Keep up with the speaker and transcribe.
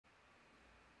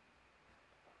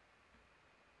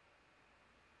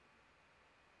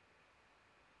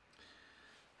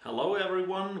Hello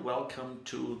everyone, welcome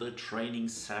to the training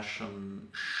session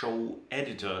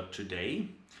Showeditor. Today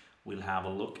we'll have a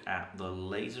look at the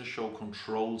laser show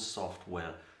control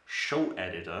software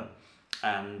Showeditor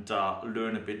and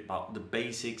learn a bit about the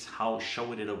basics, how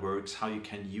Showeditor works, how you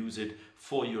can use it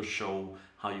for your show,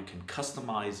 how you can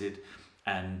customize it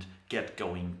and get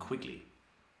going quickly.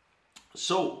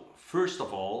 So first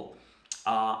of all,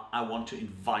 I want to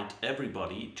invite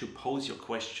everybody to pose your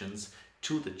questions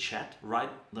to the chat.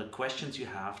 Write the questions you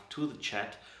have to the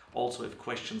chat. Also, if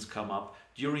questions come up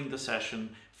during the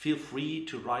session, feel free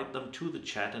to write them to the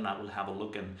chat and I will have a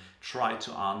look and try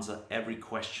to answer every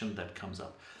question that comes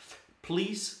up.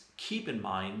 Please keep in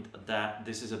mind that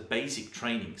this is a basic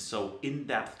training, so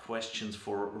in-depth questions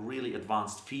for really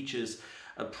advanced features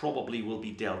probably will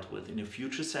be dealt with in a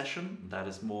future session that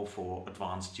is more for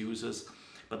advanced users.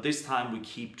 But this time we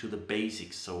keep to the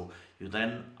basics, so you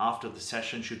then after the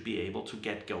session should be able to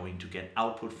get going, to get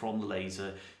output from the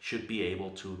laser, should be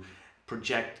able to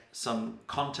project some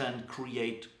content,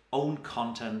 create own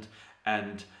content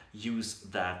and use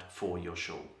that for your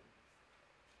show.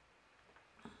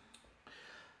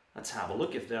 Let's have a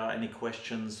look if there are any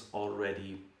questions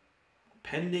already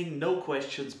pending. No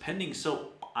questions pending,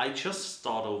 so I just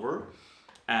start over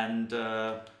and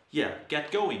yeah,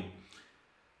 get going.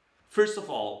 First of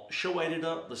all,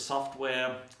 Showeditor, the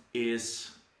software,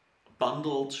 is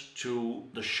bundled to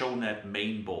the ShowNet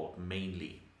mainboard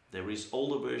mainly. There is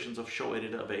older versions of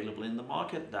Showeditor available in the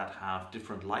market that have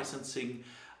different licensing,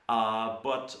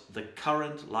 but the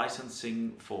current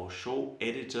licensing for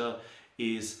Showeditor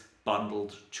is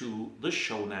bundled to the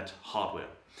ShowNet hardware.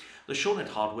 The ShowNet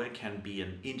hardware can be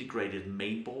an integrated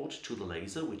mainboard to the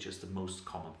laser, which is the most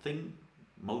common thing.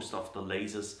 Most of the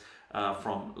lasers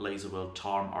from Laserworld,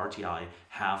 TARM, RTI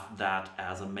have that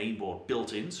as a mainboard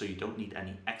built in, so you don't need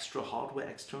any extra hardware,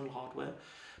 external hardware.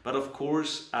 But of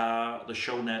course, the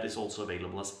ShowNet is also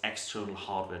available as external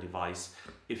hardware device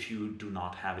if you do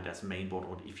not have it as mainboard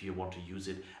or if you want to use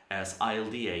it as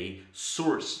ILDA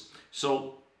source.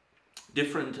 So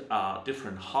different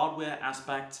hardware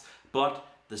aspects, but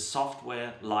the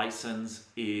software license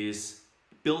is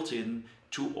built in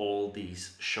to all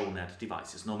these ShowNet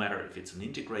devices, no matter if it's an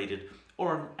integrated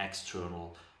or an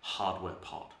external hardware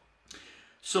part.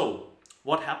 So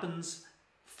what happens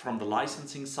from the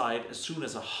licensing side, as soon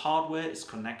as a hardware is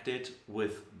connected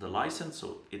with the license,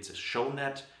 so it's a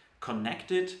ShowNet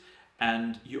connected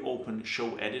and you open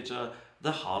Showeditor,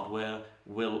 the hardware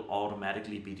will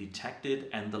automatically be detected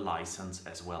and the license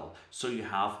as well. So you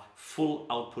have full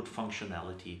output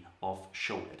functionality of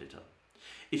Showeditor.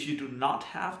 If you do not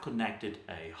have connected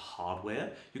a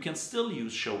hardware, you can still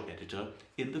use Showeditor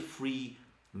in the free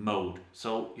mode.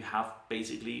 So you have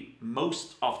basically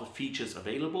most of the features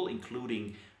available,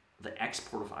 including the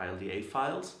export of ILDA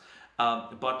files,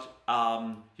 but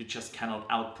you just cannot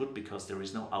output because there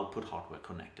is no output hardware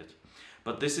connected.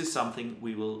 But this is something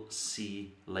we will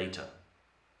see later.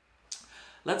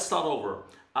 Let's start over.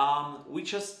 We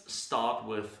just start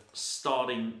with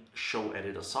starting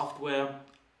Showeditor software.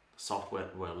 Software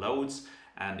loads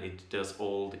and it does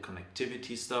all the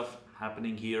connectivity stuff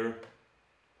happening here,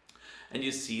 and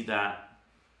you see that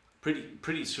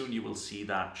pretty soon you will see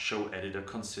that Showeditor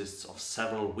consists of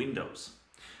several windows.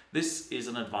 This is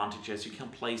an advantage as you can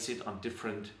place it on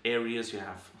different areas. You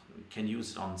can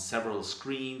use it on several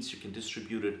screens, you can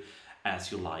distribute it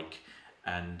as you like,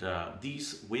 and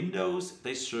these windows,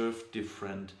 they serve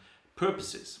different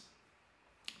purposes.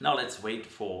 Now let's wait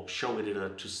for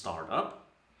Showeditor to start up.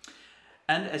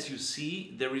 And as you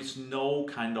see, there is no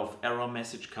kind of error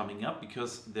message coming up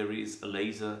because there is a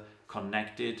laser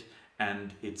connected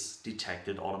and it's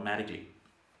detected automatically.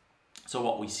 So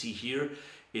what we see here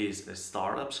is a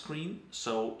startup screen.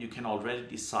 So you can already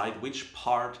decide which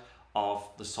part of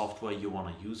the software you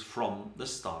want to use from the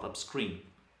startup screen.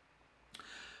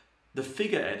 The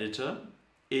figure editor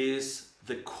is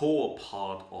the core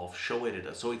part of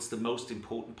Showeditor. So it's the most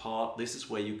important part. This is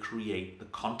where you create the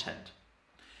content.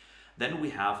 Then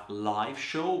we have live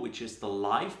show, which is the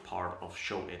live part of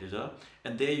Showeditor,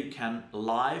 and there you can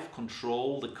live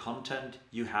control the content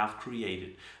you have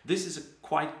created. This is a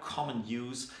quite common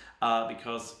use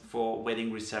because for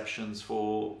wedding receptions,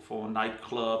 for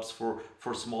nightclubs,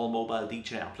 for small mobile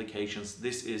DJ applications,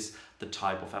 this is the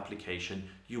type of application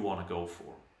you want to go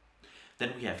for.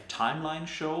 Then we have timeline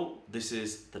show. This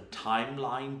is the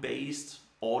timeline based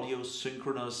audio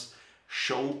synchronous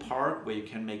show part where you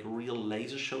can make real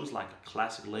laser shows like a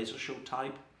classic laser show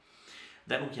type.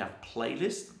 Then we have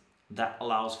playlist that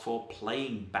allows for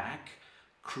playing back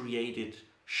created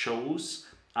shows.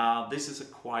 This is a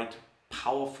quite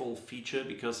powerful feature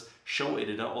because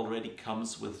Showeditor already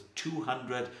comes with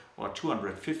 200 or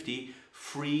 250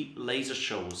 free laser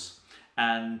shows.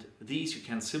 And these you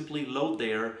can simply load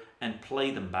there and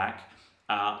play them back.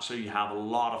 So you have a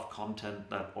lot of content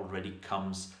that already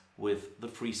comes with the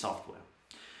free software.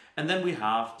 And then we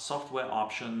have software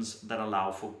options that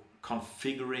allow for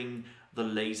configuring the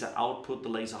laser output, the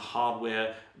laser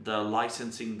hardware, the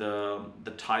licensing,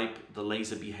 the type the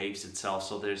laser behaves itself.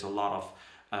 So there's a lot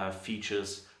of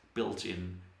features built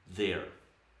in there.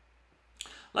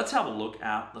 Let's have a look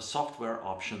at the software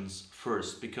options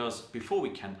first, because before we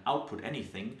can output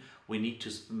anything, we need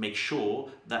to make sure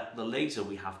that the laser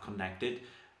we have connected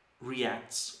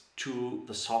reacts to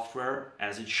the software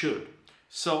as it should.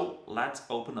 So let's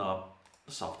open up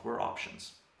the software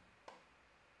options.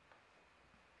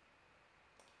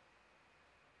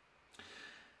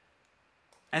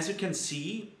 As you can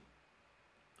see,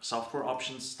 software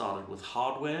options started with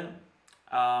hardware.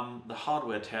 The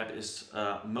hardware tab is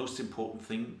most important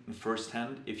thing in first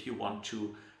hand if you want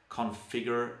to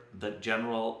configure the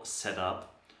general setup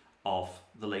of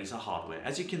the laser hardware.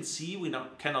 As you can see, we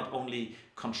cannot only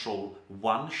control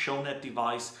one Shownet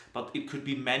device, but it could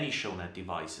be many Shownet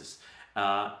devices.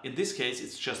 In this case,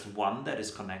 it's just one that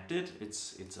is connected.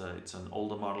 It's an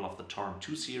older model of the Torrent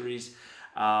 2 series.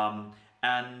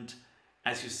 And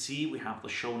as you see, we have the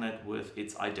Shownet with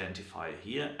its identifier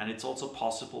here, and it's also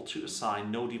possible to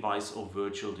assign no device or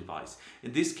virtual device.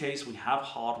 In this case, we have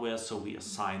hardware, so we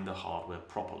assign the hardware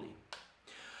properly.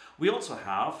 We also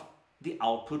have the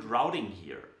output routing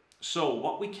here. So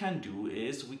what we can do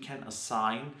is we can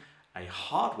assign a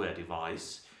hardware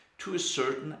device to a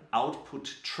certain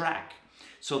output track.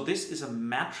 So this is a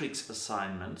matrix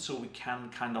assignment, so we can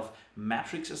kind of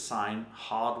matrix assign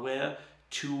hardware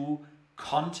to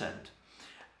content.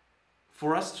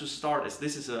 For us to start, as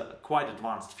this is a quite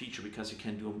advanced feature because you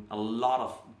can do a lot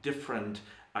of different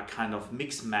kind of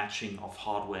mix matching of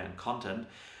hardware and content.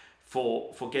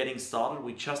 For getting started,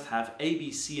 we just have A,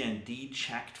 B, C, and D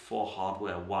checked for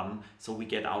hardware 1, so we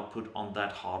get output on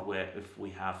that hardware if we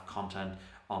have content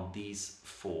on these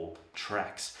 4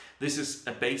 tracks. This is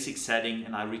a basic setting,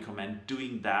 and I recommend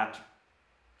doing that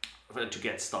to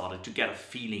get started, to get a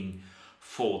feeling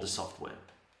for the software.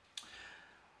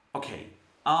 Okay.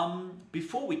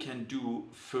 Before we can do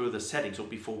further settings, or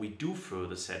before we do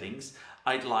further settings,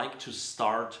 I'd like to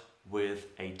start with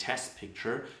a test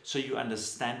picture so you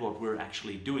understand what we're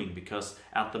actually doing, because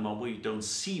at the moment we don't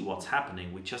see what's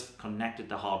happening. We just connected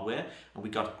the hardware and we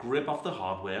got grip of the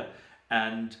hardware,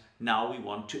 and now we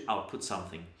want to output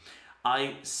something.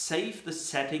 I save the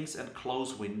settings and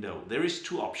close window. There is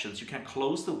 2 options. You can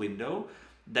close the window,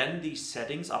 then these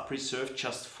settings are preserved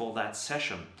just for that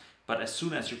session. But as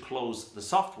soon as you close the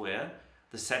software,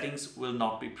 the settings will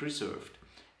not be preserved.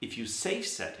 If you save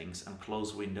settings and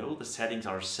close window, the settings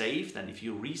are saved, and if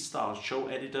you restart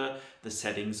Showeditor, the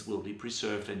settings will be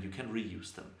preserved and you can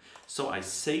reuse them. So I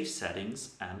save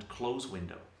settings and close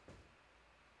window.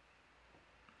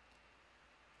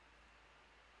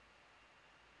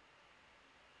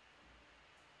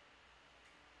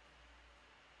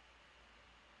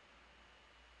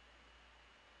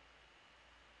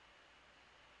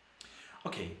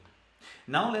 Okay,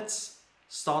 now let's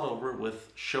start over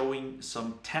with showing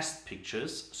some test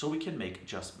pictures so we can make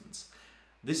adjustments.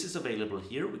 This is available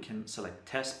here. We can select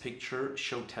test picture,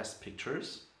 show test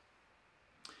pictures.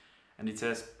 And it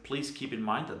says, please keep in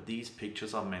mind that these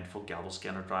pictures are meant for galvo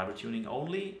scanner driver tuning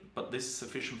only, but this is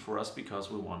sufficient for us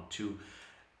because we want to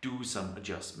do some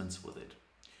adjustments with it.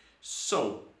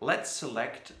 So let's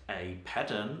select a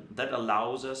pattern that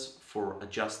allows us for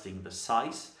adjusting the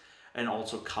size and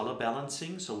also color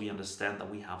balancing, so we understand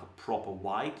that we have a proper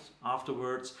white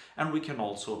afterwards, and we can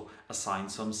also assign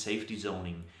some safety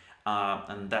zoning,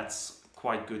 and that's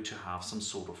quite good to have some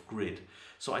sort of grid.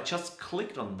 So I just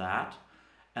clicked on that,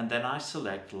 and then I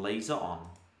select laser on,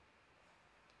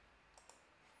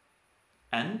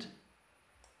 and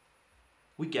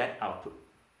we get output.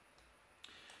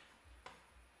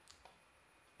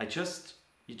 You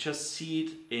just see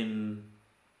it in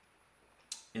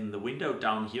the window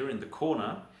down here in the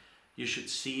corner. You should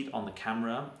see it on the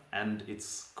camera, and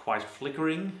it's quite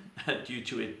flickering due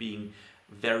to it being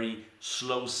very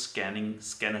slow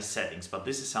scanner settings, but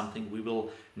this is something we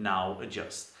will now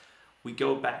adjust. We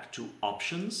go back to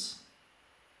options,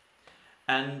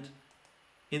 and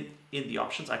in the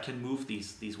options I can move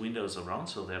these windows around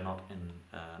so they're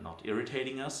not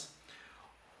irritating us.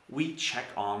 We check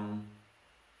on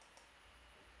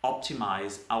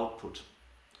optimize output.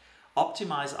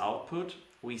 Optimize output,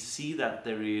 we see that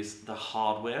there is the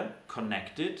hardware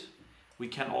connected. we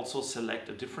can also select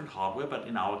a different hardware, but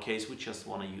in our case we just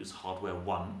want to use hardware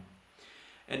 1.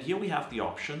 And here we have the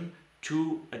option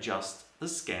to adjust the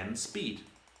scan speed.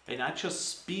 And I just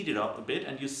speed it up a bit,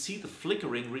 and you see the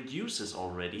flickering reduces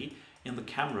already in the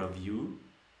camera view.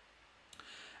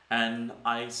 And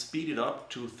I speed it up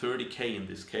to 30K in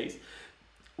this case,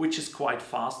 which is quite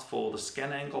fast for the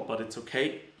scan angle, but it's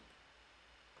okay.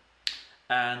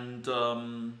 And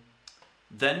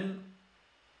then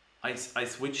I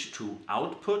switch to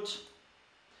output,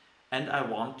 and I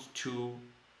want to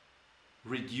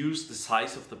reduce the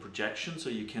size of the projection so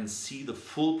you can see the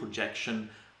full projection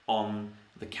on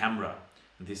the camera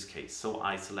in this case. So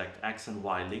I select X and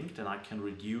Y linked, and I can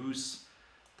reduce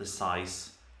the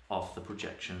size of the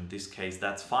projection. In this case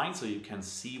that's fine, so you can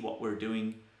see what we're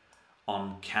doing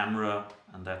on camera,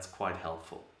 and that's quite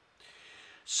helpful.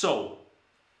 So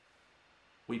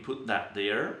we put that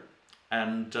there,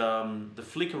 and the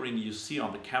flickering you see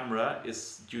on the camera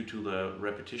is due to the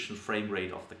repetition frame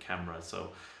rate of the camera,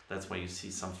 so that's why you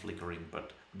see some flickering,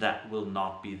 but that will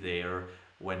not be there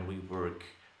when we work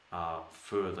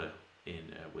further in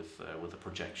with the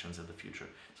projections in the future.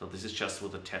 So this is just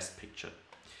with a test picture.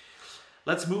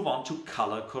 Let's move on to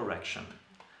color correction.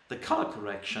 The color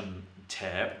correction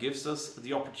tab gives us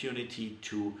the opportunity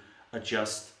to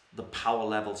adjust the power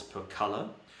levels per color.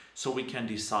 So we can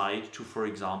decide to, for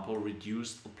example,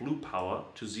 reduce the blue power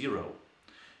to 0.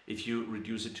 If you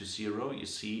reduce it to 0, you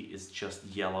see it's just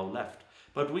yellow left.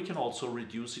 But we can also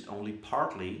reduce it only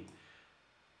partly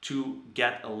to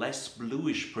get a less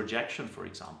bluish projection, for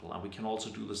example. And we can also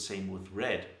do the same with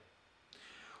red.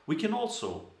 We can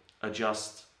also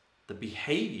adjust the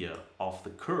behavior of the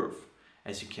curve.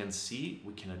 As you can see,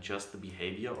 we can adjust the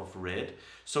behavior of red.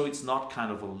 So it's not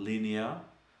kind of a linear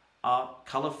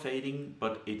color fading,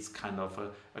 but it's kind of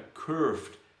a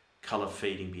curved color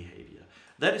fading behavior.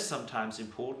 That is sometimes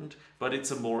important, but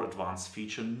it's a more advanced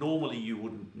feature. Normally you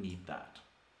wouldn't need that.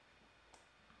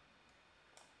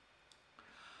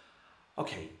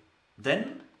 Okay,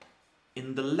 then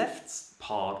in the left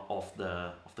part of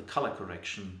the color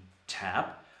correction tab,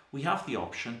 we have the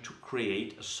option to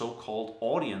create a so-called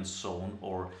audience zone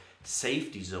or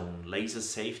safety zone, laser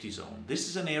safety zone. This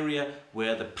is an area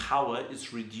where the power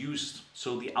is reduced,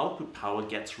 so the output power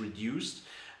gets reduced,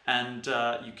 and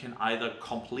you can either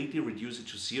completely reduce it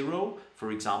to 0,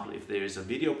 for example if there is a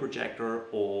video projector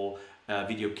or a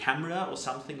video camera or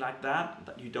something like that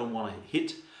that you don't want to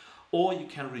hit, or you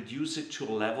can reduce it to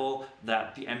a level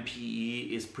that the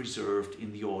MPE is preserved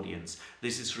in the audience.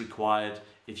 This is required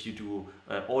if you do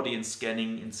audience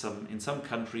scanning. In some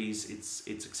countries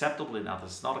it's acceptable, in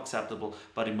others it's not acceptable,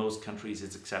 but in most countries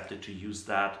it's accepted to use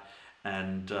that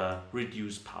and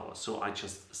reduce power. So I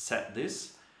just set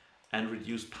this and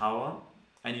reduce power,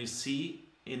 and you see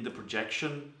in the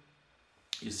projection,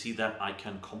 you see that I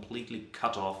can completely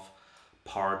cut off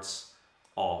parts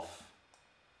of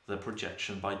the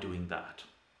projection by doing that.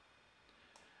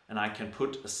 And I can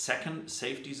put a second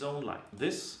safety zone like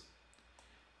this,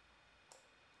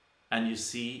 and you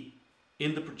see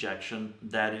in the projection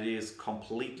that it is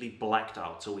completely blacked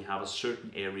out. So we have a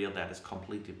certain area that is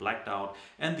completely blacked out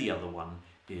and the other one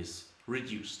is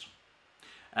reduced.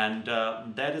 And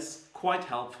that is quite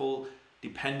helpful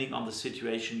depending on the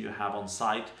situation you have on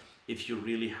site. If you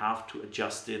really have to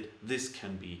adjust it, this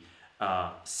can be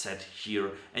set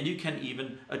here, and you can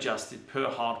even adjust it per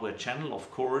hardware channel, of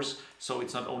course. So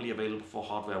it's not only available for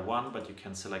hardware 1, but you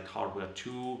can select hardware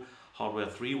 2, hardware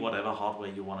 3, whatever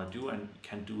hardware you want to do, and you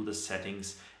can do the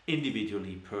settings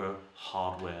individually per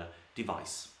hardware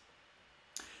device.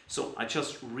 So I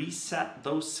just reset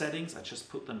those settings. I just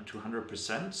put them to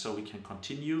 100% so we can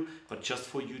continue, but just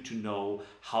for you to know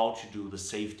how to do the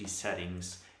safety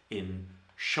settings in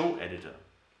Showeditor.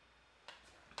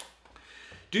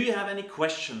 Do you have any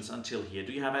questions until here?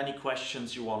 Do you have any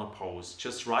questions you want to pose?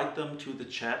 Just write them to the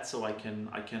chat so I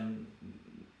can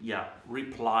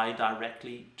reply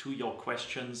directly to your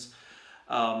questions.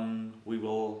 We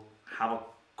will have a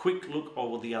quick look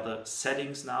over the other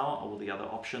settings now, over the other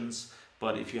options.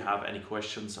 But if you have any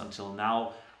questions until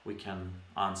now, we can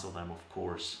answer them, of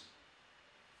course.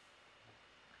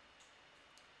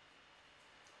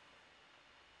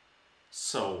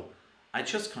 So I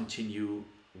just continue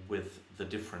with the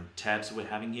different tabs we're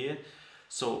having here.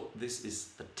 So this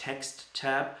is the text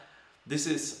tab. This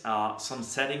is some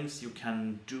settings you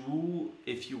can do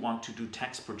if you want to do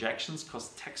text projections, because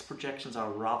text projections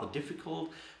are rather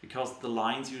difficult because the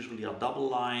lines usually are double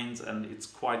lines and it's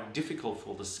quite difficult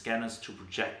for the scanners to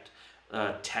project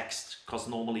text, because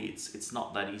normally it's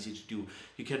not that easy to do.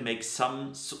 You can make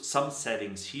some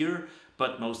settings here,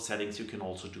 but most settings you can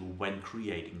also do when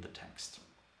creating the text.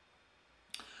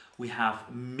 We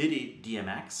have MIDI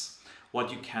DMX.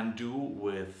 What you can do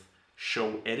with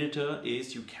Showeditor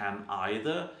is you can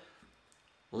either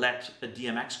let a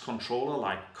DMX controller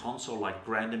like console, like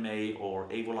Grandime or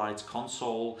Avolite's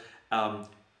console,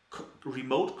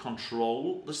 remote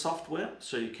control the software.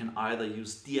 So you can either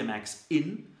use DMX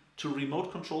in to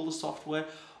remote control the software,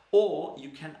 or you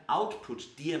can output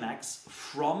DMX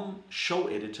from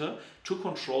Showeditor to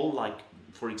control, like,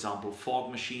 for example, fog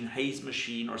machine, haze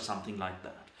machine, or something like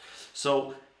that.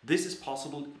 So this is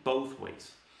possible both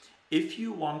ways. If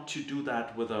you want to do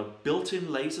that with a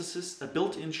built-in laser system, a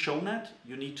built-in ShowNet,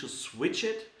 you need to switch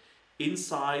it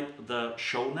inside the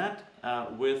ShowNet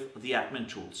with the admin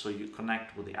tool. So you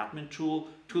connect with the admin tool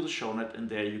to the ShowNet, and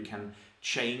there you can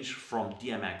change from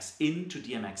DMX in to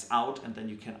DMX out, and then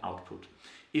you can output.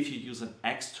 If you use an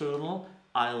external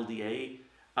ILDA,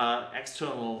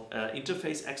 external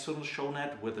interface, external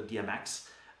ShowNet with a DMX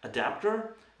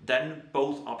adapter, then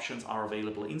both options are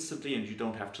available instantly and you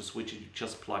don't have to switch it, you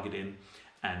just plug it in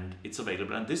and it's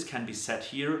available. And this can be set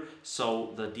here,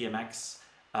 so the DMX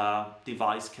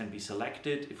device can be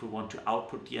selected if we want to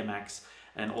output DMX,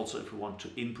 and also if we want to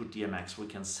input DMX, we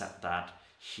can set that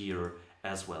here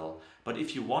as well. But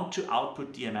if you want to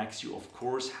output DMX, you of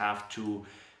course have to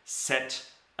set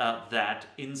that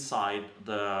inside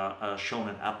the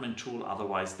ShowNet admin tool,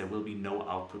 otherwise there will be no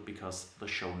output because the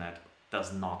ShowNet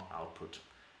does not output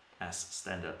as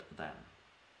standard then.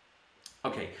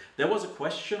 Okay, there was a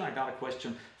question, I got a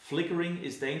question, flickering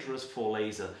is dangerous for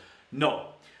laser. No,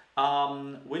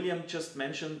 William just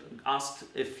asked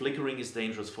if flickering is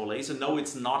dangerous for laser. No,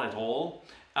 it's not at all.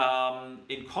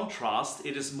 In contrast,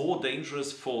 it is more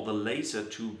dangerous for the laser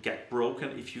to get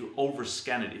broken if you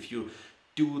overscan it. If you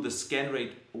do the scan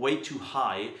rate way too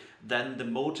high, then the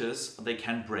motors, they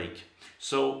can break.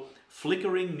 So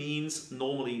flickering means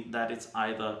normally that it's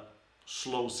either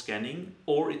slow scanning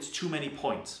or it's too many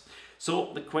points.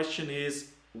 So the question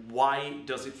is, why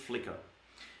does it flicker?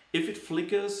 If it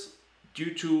flickers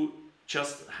due to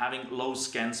just having low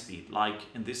scan speed, like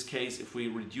in this case, if we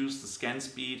reduce the scan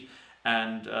speed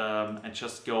and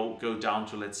just go down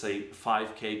to, let's say,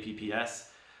 5K PPS,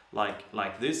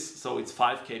 like this, so it's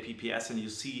 5K PPS and you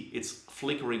see it's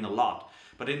flickering a lot.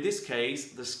 But in this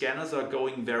case, the scanners are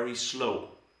going very slow.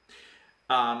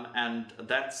 And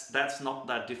that's not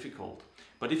that difficult.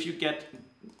 But if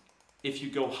you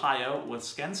go higher with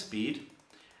scan speed,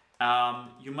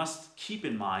 you must keep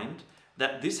in mind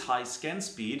that this high scan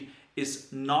speed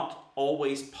is not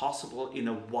always possible in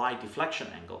a wide deflection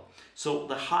angle. So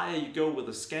the higher you go with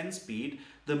the scan speed,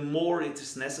 the more it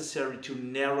is necessary to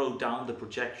narrow down the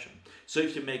projection. So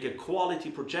if you make a quality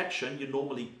projection, you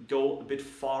normally go a bit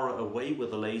far away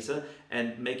with the laser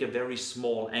and make a very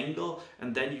small angle,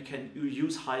 and then you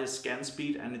use higher scan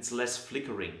speed and it's less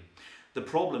flickering. The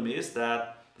problem is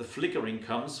that the flickering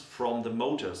comes from the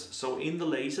motors. So in the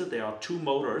laser there are two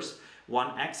motors,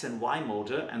 one X and Y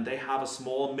motor, and they have a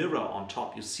small mirror on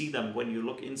top. You see them when you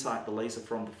look inside the laser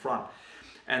from the front.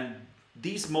 And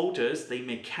these motors, they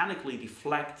mechanically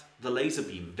deflect the laser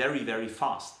beam very, very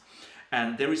fast.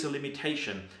 And there is a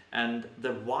limitation. And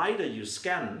the wider you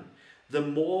scan, the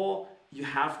more you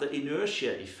have the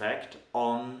inertia effect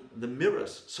on the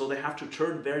mirrors. So they have to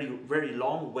turn very, very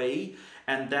long way,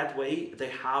 and that way they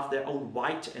have their own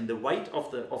weight, and the weight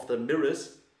of the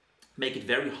mirrors make it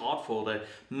very hard for the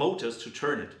motors to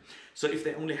turn it. So if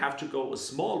they only have to go a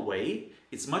small way,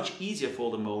 it's much easier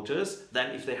for the motors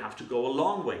than if they have to go a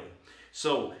long way.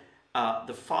 So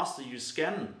the faster you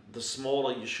scan, the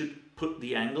smaller you should put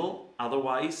the angle,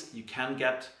 otherwise you can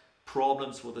get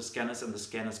problems with the scanners and the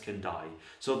scanners can die.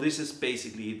 So this is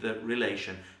basically the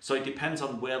relation. So it depends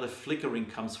on where the flickering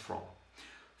comes from.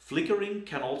 Flickering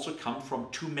can also come from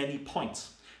too many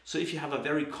points. So if you have a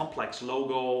very complex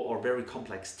logo or very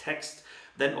complex text,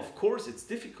 then of course it's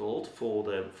difficult for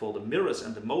the mirrors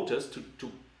and the motors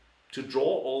to draw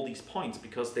all these points,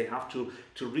 because they have to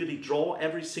really draw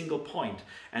every single point,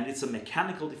 and it's a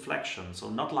mechanical deflection. So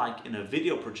not like in a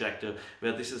video projector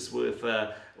where this is with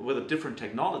a different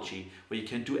technology where you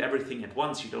can do everything at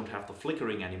once. You don't have the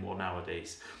flickering anymore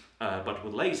nowadays. But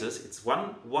with lasers, it's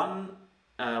one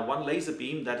laser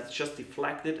beam that is just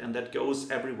deflected and that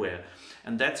goes everywhere.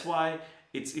 And that's why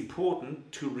it's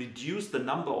important to reduce the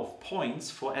number of points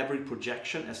for every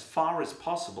projection as far as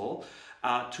possible,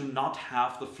 to not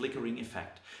have the flickering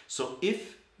effect. So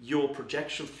if your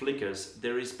projection flickers,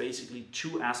 there is basically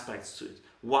two aspects to it.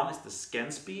 One is the scan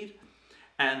speed,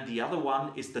 and the other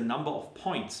one is the number of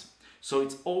points. So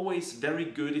it's always very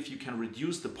good if you can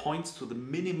reduce the points to the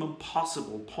minimum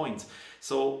possible points.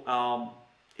 So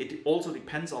It also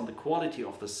depends on the quality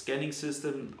of the scanning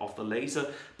system, of the laser,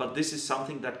 but this is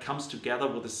something that comes together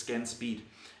with the scan speed.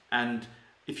 And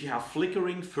if you have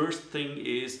flickering, first thing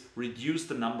is reduce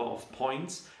the number of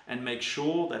points and make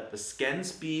sure that the scan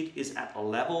speed is at a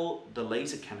level the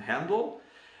laser can handle,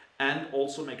 and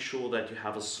also make sure that you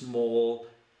have a small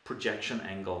projection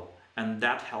angle, and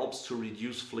that helps to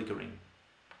reduce flickering.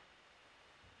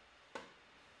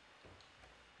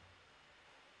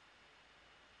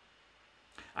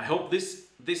 I hope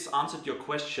this answered your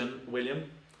question, William.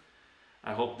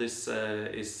 I hope this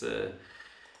is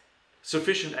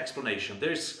sufficient explanation.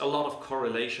 There's a lot of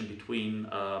correlation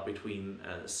between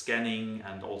scanning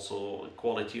and also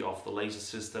quality of the laser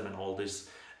system and all this,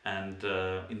 and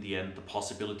in the end the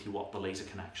possibility what the laser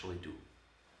can actually do.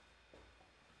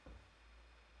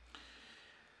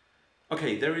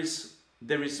 Okay, there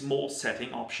is more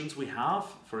setting options we have.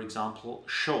 For example,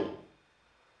 show.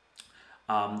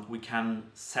 We can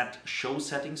set show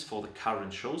settings for the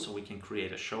current show, so we can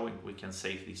create a show and we can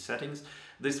save these settings.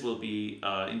 This will be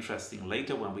interesting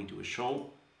later when we do a show.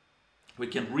 We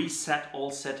can reset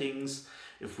all settings.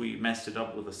 If we messed it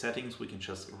up with the settings, we can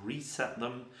just reset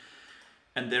them.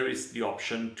 And there is the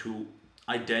option to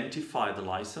identify the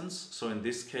license. So in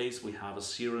this case, we have a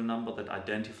serial number that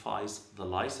identifies the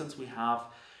license we have.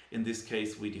 In this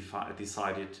case, we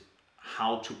decided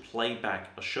how to play back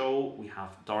a show. We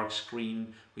have dark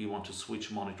screen. We want to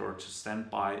switch monitor to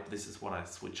standby. This is what I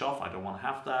switch off. I don't want to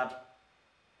have that.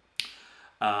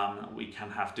 We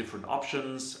can have different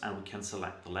options and we can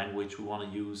select the language we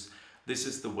want to use. This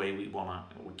is the way we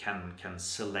can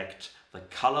select the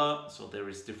color. So there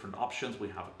is different options. We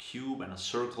have a cube and a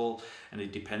circle, and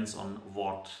it depends on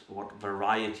what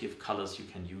variety of colors you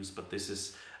can use. But this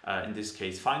is in this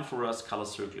case fine for us. Color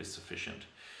circle is sufficient.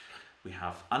 We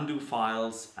have undo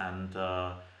files, and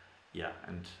yeah,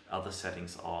 and other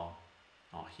settings are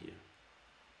here.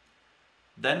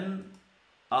 Then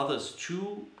others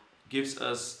too gives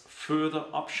us further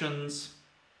options.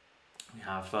 We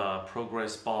have a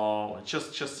progress bar,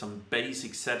 just some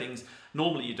basic settings.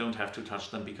 Normally you don't have to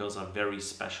touch them because they're very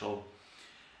special.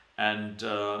 And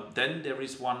then there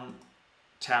is one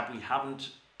tab we haven't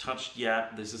touched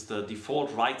yet. This is the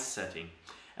default rights setting.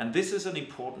 And this is an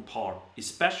important part,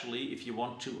 especially if you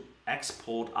want to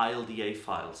export ILDA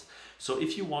files. So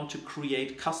if you want to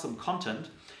create custom content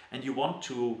and you want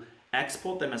to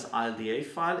export them as ILDA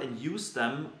file and use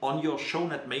them on your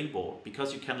ShowNet mainboard,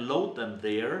 because you can load them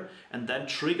there and then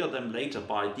trigger them later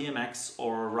by DMX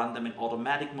or run them in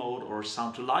automatic mode or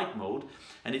sound to light mode.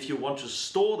 And if you want to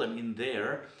store them in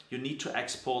there, you need to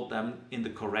export them in the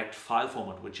correct file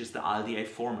format, which is the ILDA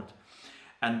format.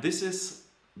 And this is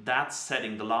that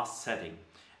setting, the last setting.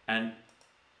 And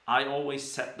I always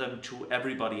set them to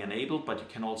everybody enabled, but you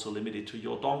can also limit it to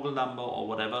your dongle number or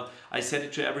whatever. I set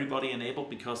it to everybody enabled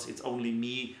because it's only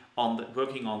me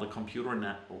working on the computer, and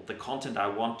the content I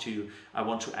want to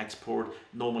export.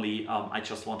 Normally, I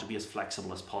just want to be as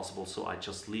flexible as possible, so I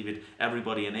just leave it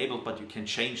everybody enabled. But you can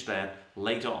change that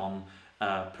later on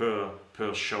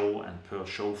per show and per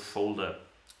show folder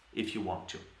if you want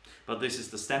to. But this is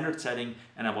the standard setting,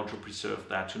 and I want to preserve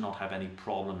that to not have any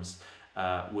problems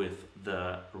with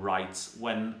the rights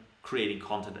when creating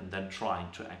content and then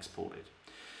trying to export it.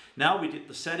 Now we did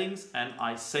the settings, and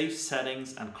I save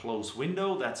settings and close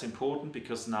window. That's important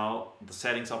because now the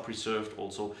settings are preserved.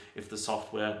 Also, if the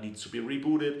software needs to be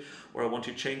rebooted or I want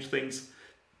to change things,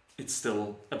 it's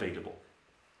still available.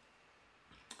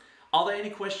 Are there any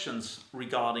questions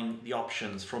regarding the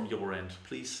options from your end?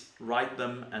 Please write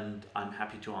them and I'm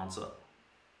happy to answer.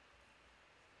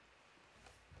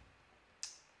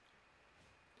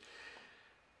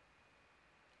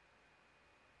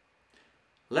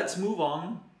 Let's move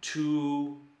on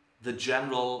to the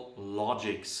general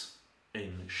logics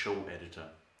in Showeditor.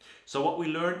 So what we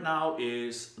learned now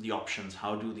is the options.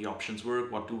 How do the options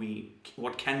work?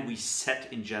 What can we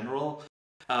set in general?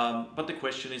 But the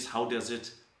question is, how does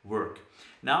it work?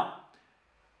 Now,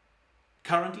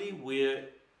 currently we're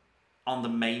on the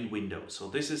main window. So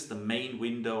this is the main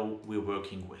window we're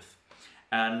working with.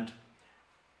 And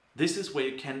this is where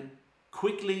you can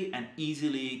quickly and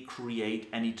easily create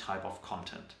any type of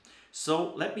content.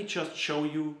 So let me just show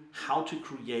you how to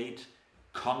create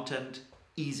content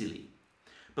easily.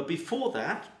 But before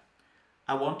that,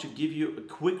 I want to give you a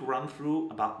quick run through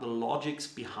about the logics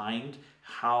behind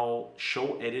how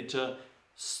Showeditor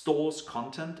stores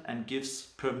content and gives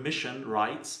permission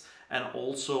rights, and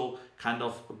also kind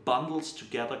of bundles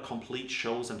together complete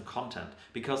shows and content,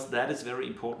 because that is very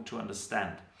important to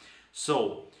understand.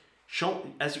 So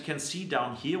as you can see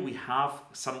down here, we have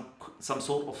some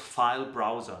sort of file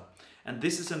browser, and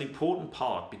this is an important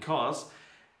part because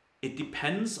it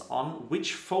depends on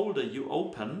which folder you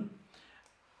open,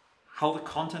 how the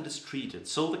content is treated.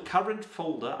 So the current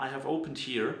folder I have opened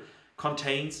here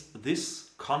contains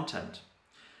this content.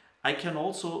 I can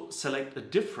also select a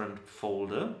different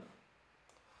folder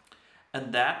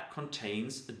and that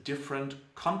contains a different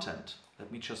content.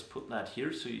 Let me just put that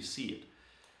here so you see it.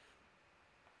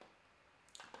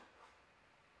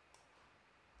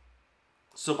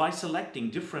 So by selecting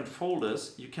different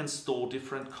folders, you can store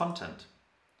different content.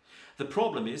 The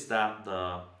problem is that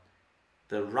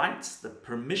the rights, the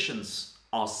permissions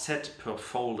are set per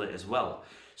folder as well.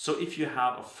 So if you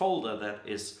have a folder that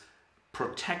is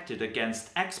protected against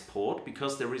export,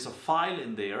 because there is a file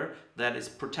in there that is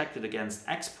protected against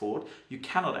export, you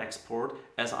cannot export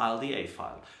as ILDA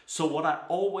file. So what I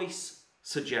always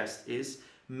suggest is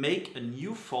make a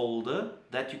new folder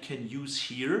that you can use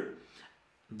here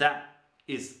that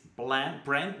is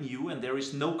brand new and there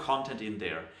is no content in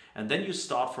there. And then you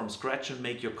start from scratch and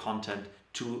make your content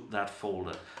to that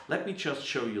folder. Let me just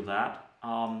show you that.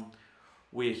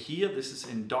 We're here, this is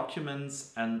in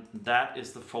documents, and that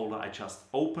is the folder I just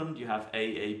opened. You have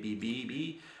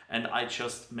AABBB, and I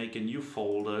just make a new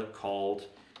folder called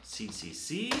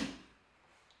CCC.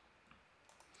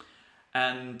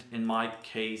 And in my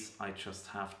case, I just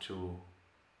have to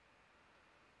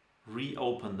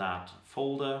reopen that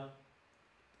folder.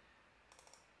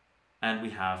 And we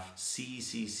have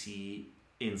CCC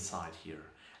inside here.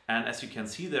 And as you can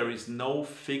see, there is no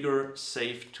figure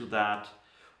saved to that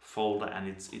folder, and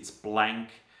it's blank,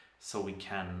 so we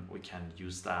can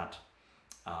use that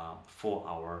for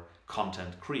our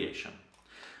content creation.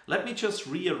 Let me just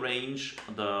rearrange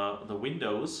the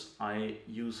windows I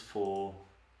use for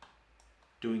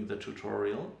doing the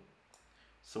tutorial,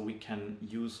 so we can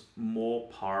use more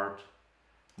parts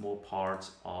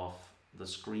of the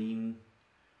screen.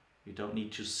 You don't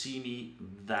need to see me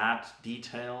that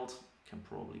detailed. Can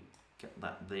probably get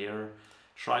that there.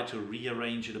 Try to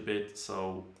rearrange it a bit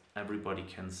so everybody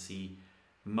can see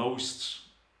most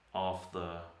of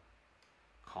the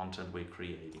content we're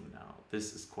creating now.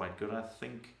 This is quite good, I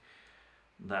think.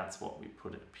 That's what we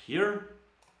put up here.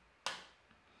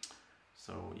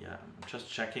 So yeah, I'm just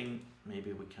checking.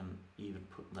 Maybe we can even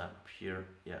put that up here.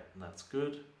 Yeah, that's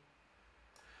good.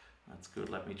 That's good.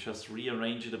 Let me just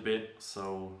rearrange it a bit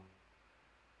so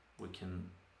we can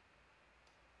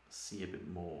see a bit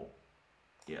more.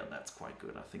 Yeah, that's quite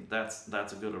good. I think that's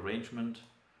a good arrangement.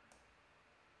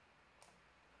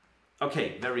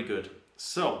 Okay, very good.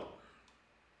 So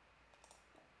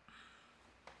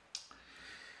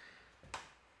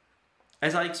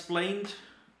as I explained,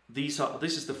 this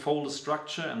is the folder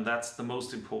structure, and that's the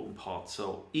most important part.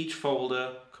 So each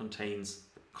folder contains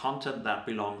content that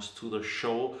belongs to the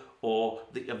show or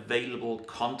the available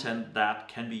content that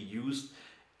can be used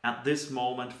at this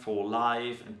moment for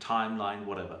live and timeline,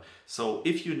 whatever. So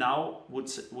if you now would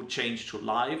change to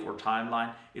live or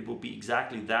timeline, it would be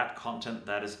exactly that content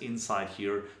that is inside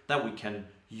here that we can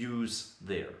use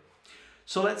there.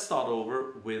 So let's start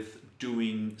over with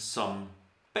doing some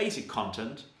basic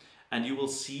content, and you will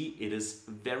see it is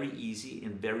very easy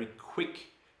and very quick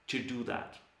to do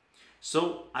that.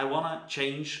 So I want to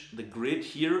change the grid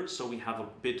here so we have a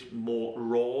bit more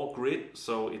raw grid,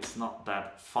 so it's not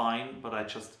that fine, but I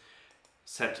just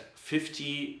set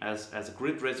 50 as a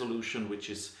grid resolution, which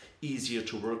is easier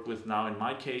to work with now in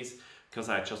my case, because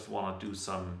I just want to do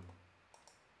some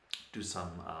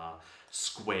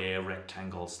square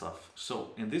rectangle stuff.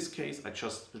 So in this case I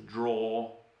just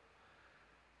draw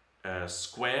a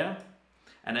square,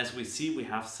 and as we see we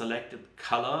have selected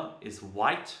color is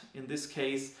white in this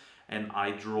case, and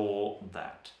I draw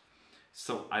that.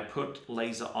 So I put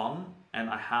laser on and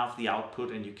I have the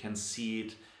output, and you can see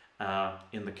it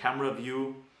in the camera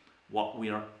view what we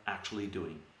are actually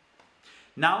doing.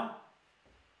 Now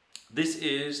this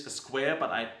is a square,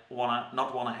 but I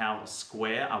not want to have a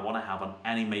square, I want to have an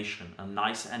animation, a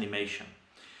nice animation.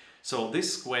 So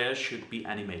this square should be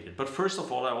animated, but first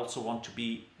of all I also want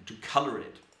to color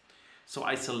it. So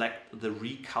I select the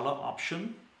recolor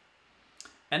option,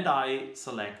 and I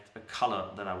select a color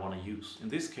that I want to use. In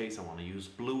this case, I want to use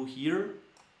blue here,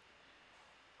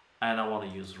 and I want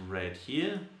to use red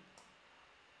here,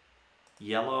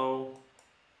 yellow,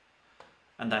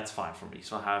 and that's fine for me.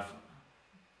 So I have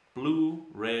blue,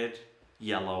 red,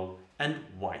 yellow, and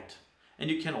white. And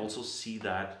you can also see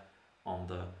that on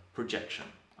the projection.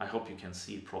 I hope you can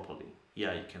see it properly.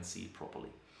 Yeah, you can see it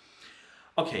properly.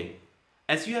 Okay,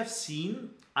 as you have seen,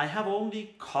 I have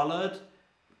only colored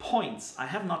points. I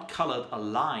have not colored a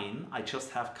line, I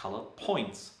just have colored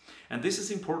points. And this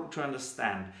is important to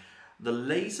understand. The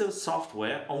laser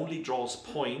software only draws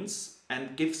points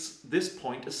and gives this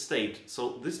point a state.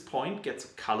 So this point gets a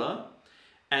color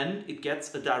and it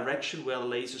gets a direction where the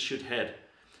laser should head.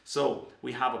 So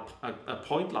we have a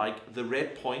point like the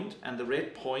red point, and the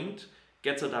red point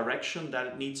gets a direction that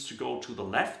it needs to go to the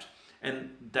left, and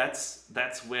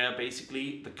that's where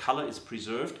basically the color is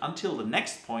preserved until the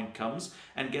next point comes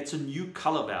and gets a new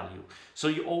color value. So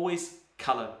you always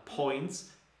color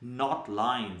points, not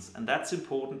lines, and that's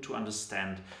important to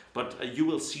understand, but you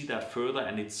will see that further,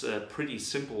 and it's pretty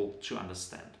simple to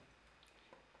understand.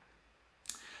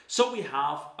 So we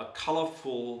have a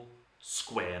colorful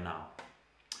square now.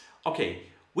 Okay,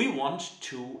 we want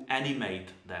to animate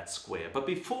that square, but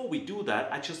before we do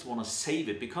that, I just want to save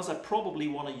it, because I probably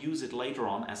want to use it later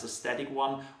on as a static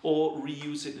one or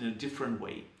reuse it in a different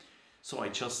way. So I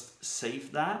just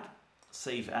save that,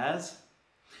 save as,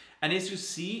 and as you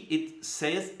see, it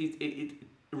says it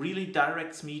really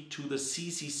directs me to the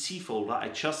CCC folder I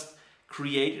just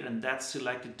created, and that's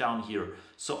selected down here.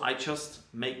 So I just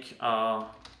make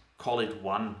call it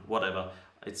 1, whatever.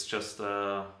 It's just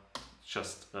a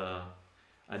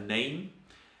name,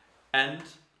 and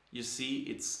you see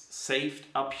it's saved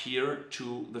up here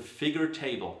to the figure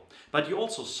table. But you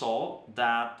also saw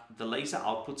that the laser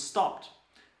output stopped.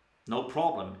 No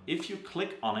problem. If you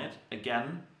click on it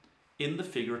again in the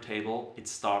figure table, it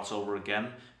starts over again,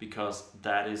 because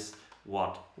that is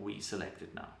what we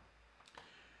selected now.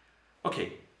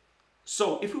 Okay,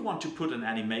 so if we want to put an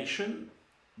animation,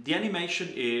 the animation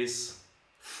is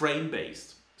frame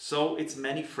based. So it's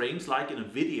many frames, like in a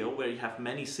video where you have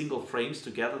many single frames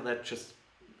together that just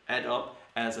add up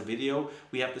as a video.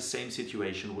 We have the same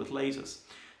situation with lasers.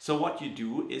 So what you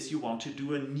do is you want to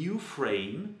do a new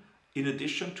frame in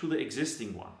addition to the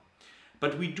existing one.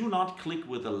 But we do not click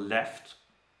with the left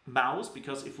mouse,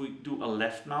 because if we do a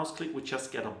left mouse click, we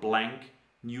just get a blank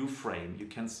new frame. You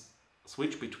can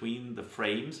switch between the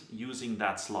frames using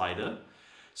that slider.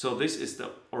 So this is the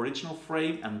original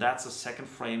frame, and that's a second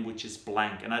frame which is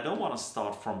blank. And I don't want to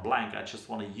start from blank, I just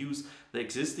want to use the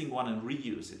existing one and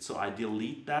reuse it. So I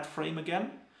delete that frame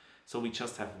again. So we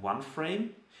just have one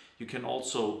frame. You can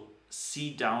also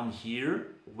see down here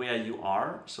where you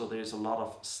are. So there's a lot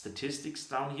of statistics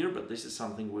down here, but this is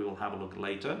something we will have a look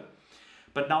later.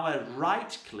 But now I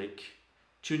right click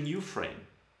to new frame.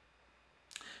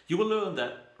 You will learn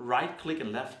that right click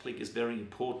and left click is very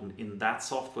important in that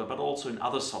software, but also in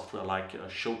other software like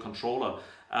Show Controller.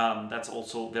 That's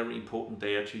also very important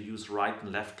there to use right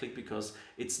and left click, because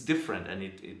it's different and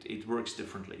it works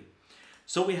differently.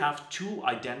 So we have 2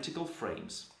 identical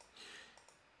frames.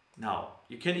 Now,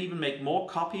 you can even make more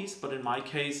copies, but in my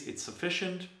case it's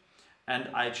sufficient, and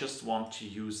I just want to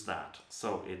use that.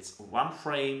 So it's 1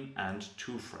 frame and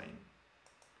 2 frame.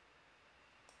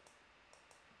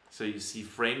 So you see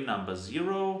frame number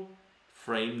 0,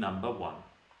 frame number 1.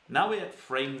 Now we're at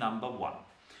frame number 1,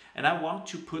 and I want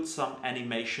to put some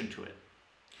animation to it.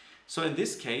 So in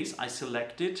this case, I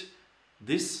selected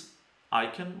this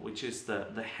icon, which is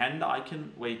the hand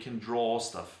icon where you can draw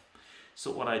stuff.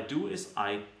 So what I do is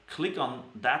I click on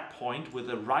that point with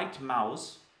the right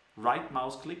mouse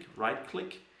click, right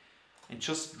click, and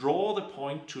just draw the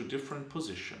point to a different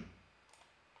position.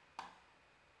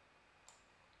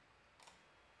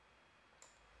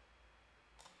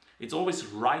 It's always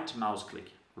right mouse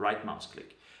click,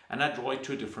 and I draw it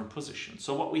to a different position.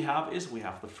 So what we have is we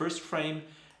have the first frame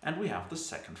and we have the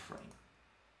second frame.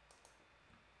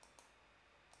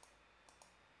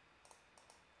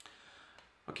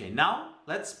 Okay, now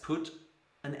let's put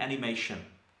an animation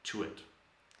to it.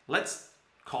 Let's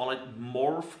call it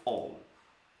morph all.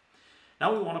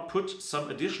 Now we want to put some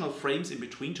additional frames in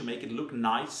between to make it look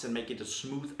nice and make it a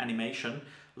smooth animation.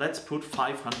 Let's put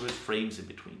 500 frames in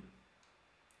between.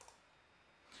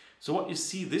 So what you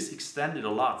see, this extended a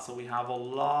lot. So we have a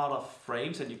lot of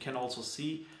frames, and you can also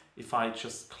see if I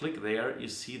just click there, you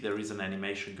see there is an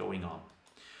animation going on.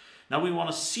 Now we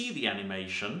want to see the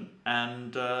animation,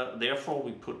 and therefore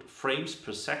we put frames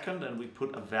per second and we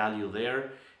put a value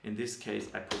there. In this case,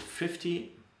 I put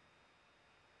 50.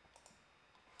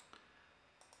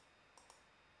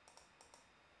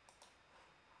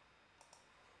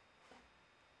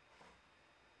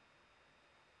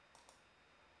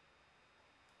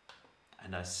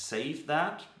 And I save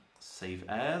that, save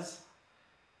as.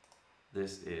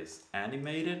 This is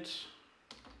animated.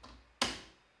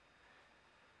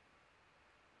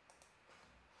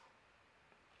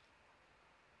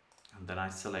 And then I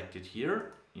select it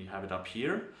here, you have it up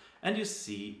here, and you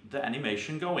see the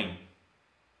animation going.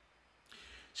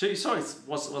 So you saw it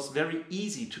was very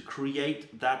easy to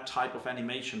create that type of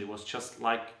animation. It was just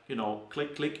like, you know,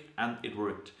 click, click, and it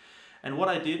worked. And what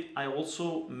I did, I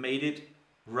also made it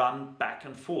run back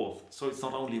and forth. So it's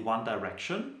not only one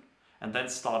direction and then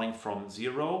starting from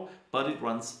 0, but it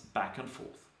runs back and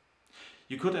forth.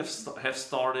 You could have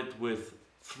started with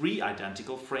 3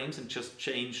 identical frames and just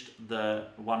changed the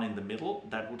one in the middle.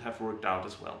 That would have worked out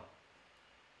as well.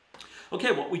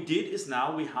 Okay, what we did is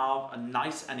now we have a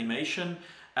nice animation,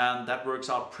 and that works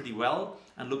out pretty well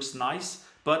and looks nice,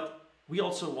 but we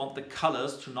also want the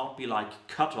colors to not be like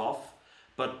cut off,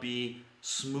 but be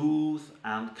smooth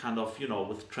and kind of, you know,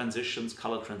 with transitions,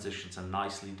 color transitions, and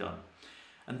nicely done.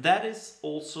 And that is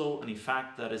also an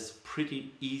effect that is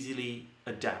pretty easily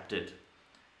adapted.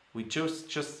 We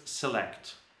just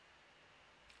select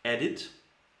Edit,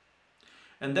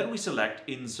 and then we select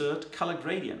Insert Color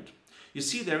Gradient. You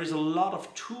see there is a lot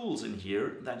of tools in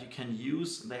here that you can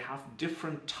use. They have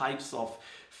different types of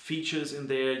features in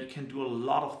there. You can do a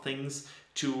lot of things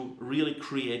to really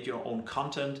create your own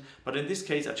content. But in this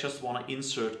case, I just want to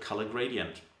insert color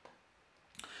gradient.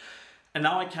 And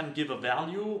now I can give a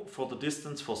value for the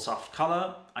distance for soft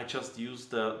color. I just use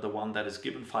the one that is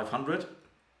given, 500.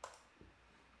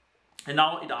 And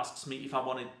now it asks me if I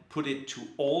want to put it to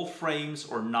all frames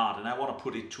or not. And I want to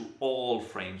put it to all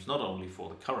frames, not only for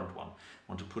the current one. I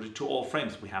want to put it to all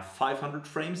frames. We have 500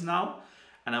 frames now,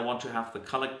 and I want to have the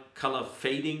color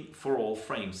fading for all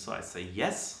frames. So I say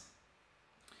yes.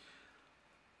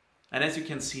 And as you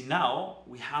can see now,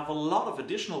 we have a lot of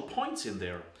additional points in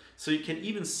there. So you can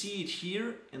even see it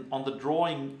here on the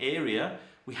drawing area.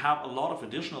 We have a lot of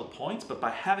additional points, but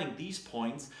by having these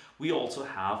points, we also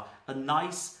have a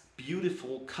nice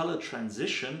beautiful color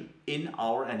transition in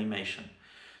our animation.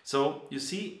 So you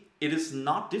see, it is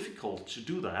not difficult to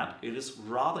do that. It is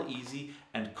rather easy,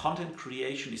 and content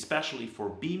creation, especially for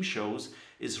beam shows,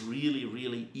 is really,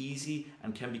 really easy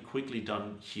and can be quickly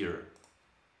done here.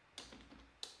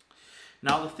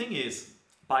 Now the thing is,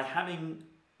 by having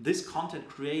this content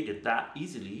created that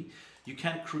easily, you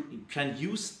can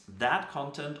use that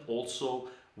content also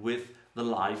with the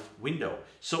live window.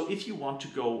 So if you want to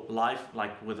go live,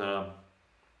 like with a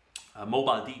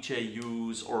mobile DJ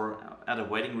use or at a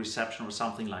wedding reception or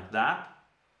something like that,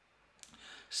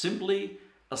 simply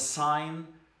assign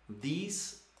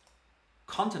these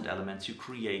content elements you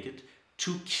created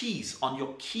to keys on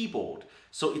your keyboard.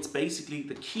 So it's basically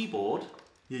the keyboard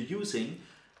you're using,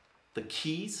 the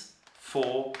keys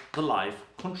for the live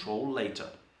control later.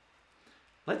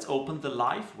 Let's open the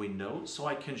live window so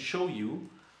I can show you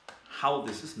how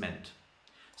this is meant.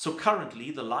 So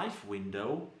currently the live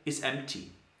window is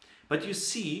empty, but you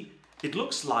see it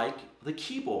looks like the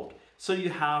keyboard. So you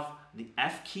have the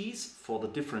F keys for the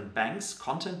different banks,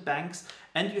 content banks,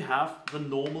 and you have the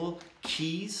normal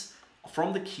keys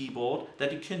from the keyboard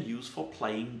that you can use for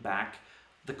playing back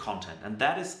the content. And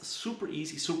that is super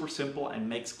easy, super simple, and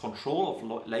makes control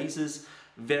of lasers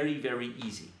very, very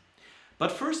easy.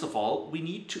 But first of all, we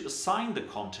need to assign the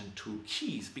content to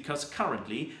keys, because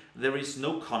currently there is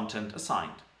no content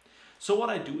assigned. So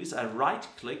what I do is I right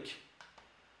click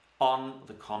on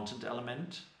the content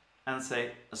element and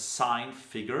say assign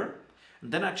figure.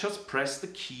 And then I just press the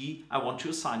key I want to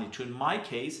assign it to. In my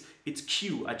case, it's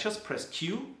Q. I just press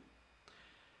Q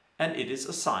and it is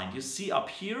assigned. You see up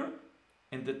here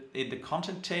in the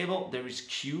content table, there is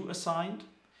Q assigned.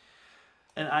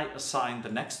 And I assign the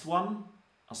next one.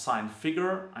 Assign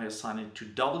figure, I assign it to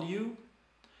W,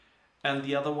 and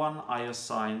the other one I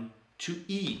assign to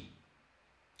E.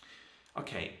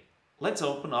 Okay, let's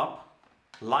open up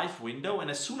live window,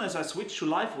 and as soon as I switch to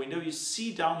live window, you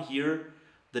see down here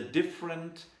the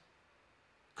different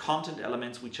content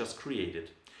elements we just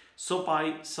created. So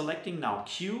by selecting now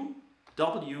Q,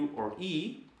 W, or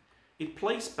E, it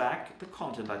plays back the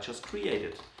content I just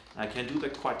created. I can do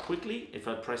that quite quickly. If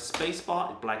I press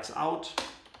spacebar, it blacks out.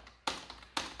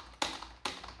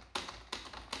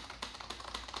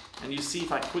 And you see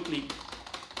if I quickly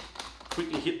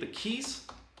hit the keys,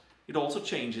 it also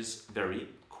changes very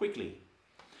quickly.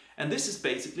 And this is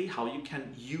basically how you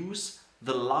can use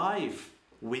the live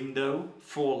window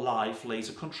for live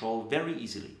laser control very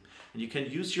easily. And you can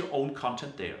use your own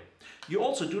content there. You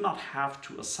also do not have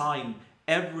to assign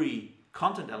every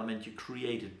content element you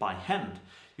created by hand.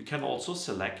 You can also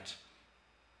select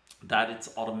that it's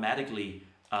automatically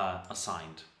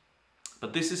assigned.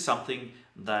 But this is something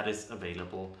that is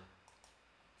available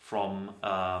from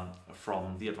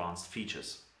the advanced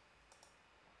features.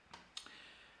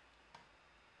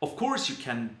 Of course, you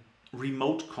can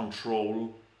remote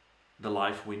control the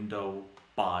live window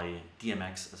by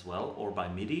DMX as well, or by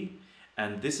MIDI.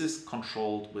 And this is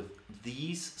controlled with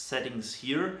these settings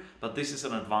here, but this is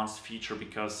an advanced feature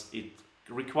because it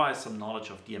requires some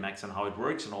knowledge of DMX and how it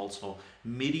works, and also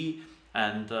MIDI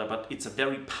and but it's a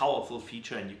very powerful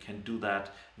feature, and you can do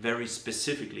that very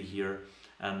specifically here,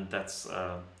 and that's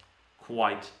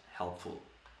quite helpful.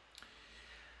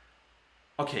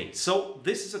 Okay, so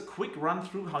this is a quick run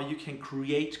through how you can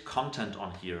create content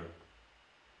on here.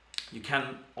 You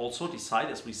can also decide,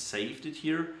 as we saved it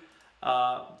here,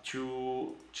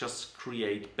 to just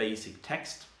create basic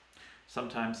text.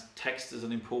 Sometimes text is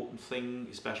an important thing,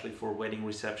 especially for wedding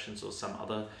receptions or some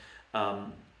other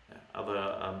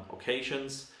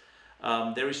occasions.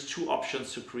 There is two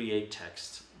options to create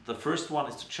text. The first one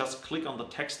is to just click on the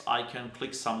text icon,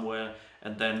 click somewhere,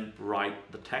 and then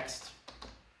write the text.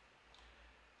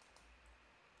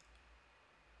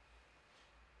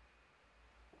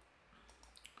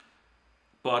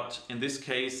 But in this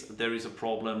case, there is a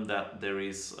problem that there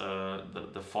is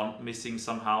the font missing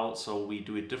somehow, so we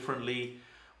do it differently.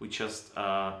 We just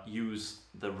use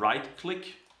the right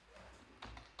click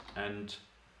and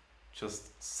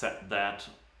just set that,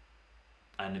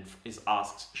 and it is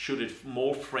asked, should it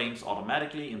morph frames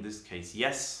automatically? In this case,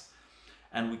 yes,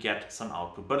 and we get some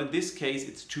output. But in this case,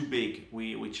 it's too big.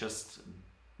 We just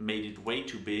made it way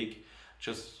too big.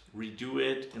 Just redo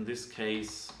it in this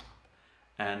case,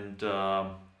 and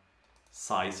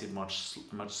size it much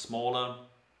smaller,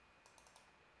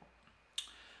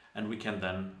 and we can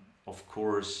then of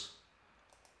course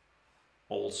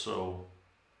also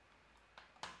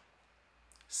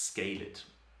scale it.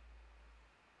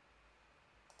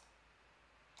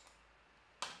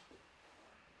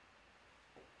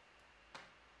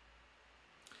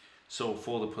 So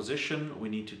for the position we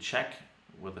need to check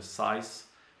with the size,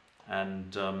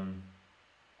 and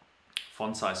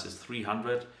font size is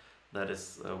 300. That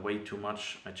is way too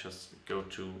much. I just go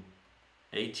to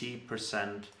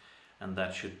 80%, and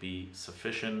that should be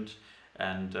sufficient.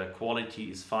 And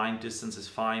quality is fine, distance is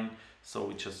fine. So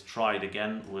we just try it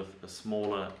again with a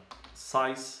smaller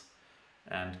size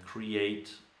and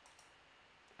create.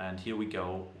 And here we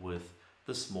go with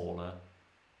the smaller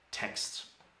text.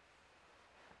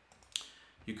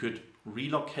 You could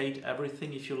relocate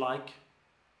everything if you like.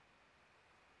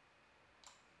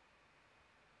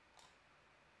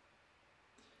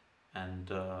 And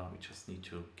we just need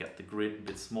to get the grid a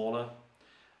bit smaller.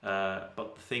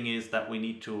 But the thing is that we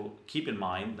need to keep in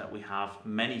mind that we have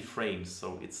many frames,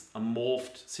 so it's a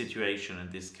morphed situation in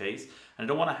this case. And I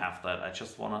don't want to have that. I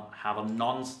just want to have a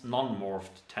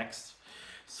non-morphed text.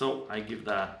 So I give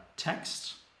that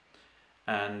text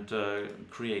and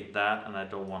create that, and I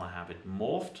don't want to have it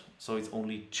morphed. So it's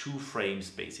only 2 frames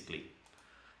basically.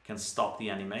 Can stop the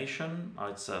animation. Now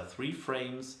it's 3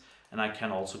 frames. And I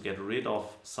can also get rid of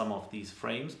some of these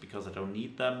frames because I don't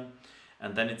need them.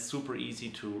 And then it's super easy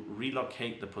to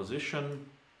relocate the position.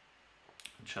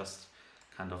 Just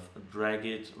kind of drag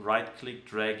it, right click,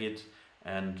 drag it,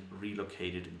 and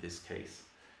relocate it in this case.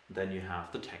 Then you have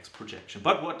the text projection.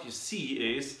 But what you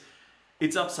see is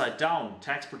it's upside down.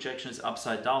 Text projection is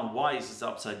upside down. Why is it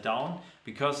upside down?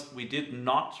 Because we did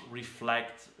not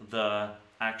reflect the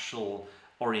actual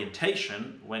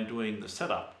orientation when doing the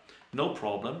setup. No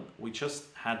problem, we just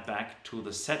head back to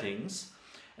the settings,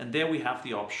 and there we have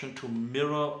the option to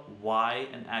mirror Y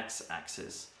and X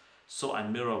axis. So I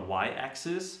mirror Y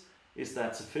axis. Is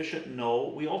that sufficient?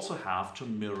 No, we also have to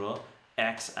mirror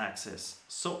X axis.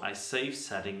 So I save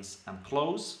settings and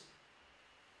close.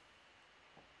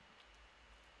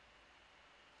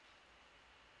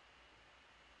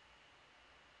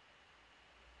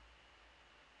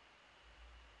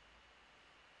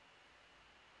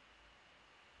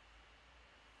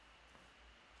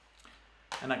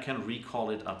 And I can recall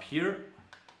it up here,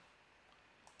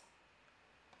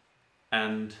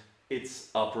 and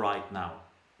it's up right now.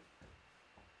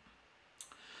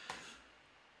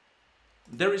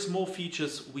 There is more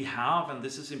features we have, and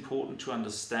this is important to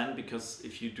understand, because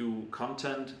if you do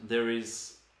content, there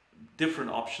is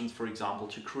different options, for example,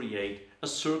 to create a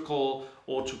circle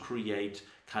or to create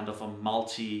kind of a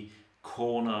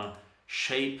multi-corner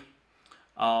shape.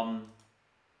 So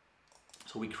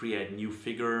we create a new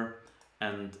figure,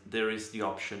 and there is the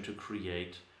option to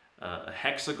create a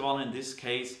hexagon in this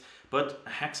case, but a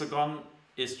hexagon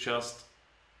is just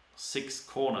 6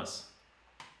 corners.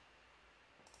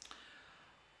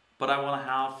 But I want to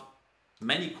have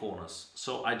many corners,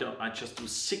 so I just do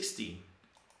 60.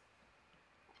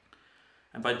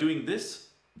 And by doing this,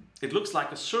 it looks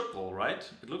like a circle, right?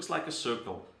 It looks like a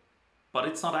circle, but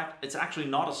it's not. It's actually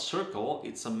not a circle.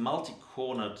 It's a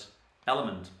multi-cornered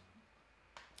element.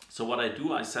 So what I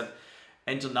do, I set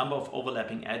enter number of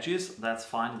overlapping edges. That's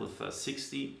fine with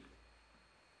 60.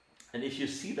 And if you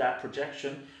see that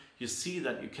projection, you see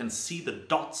that you can see the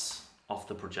dots of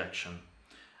the projection.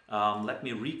 Let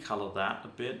me recolor that a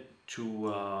bit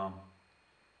to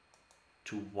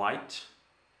to white.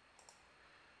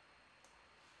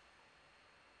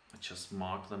 I just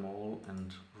mark them all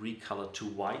and recolor to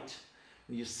white.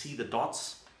 And you see the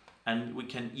dots, and we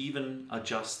can even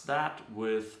adjust that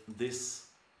with this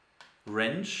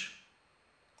wrench.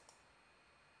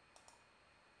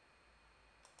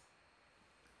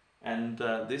 And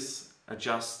this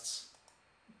adjusts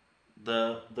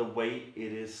the way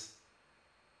it is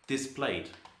displayed.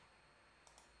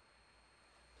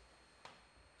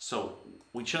 So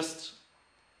we just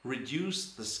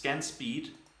reduce the scan speed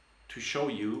to show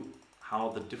you how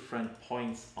the different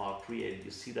points are created.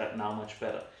 You see that now much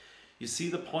better. You see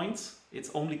the points, it's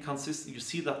only consistent. You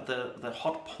see that the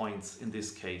hot points in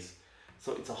this case.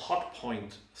 So it's a hot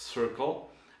point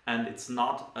circle, and it's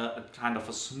not a kind of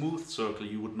a smooth circle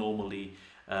you would normally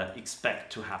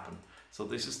expect to happen. So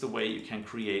this is the way you can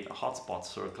create a hotspot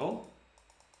circle.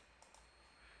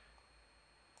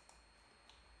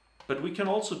 But we can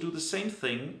also do the same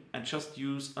thing and just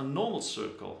use a normal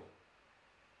circle.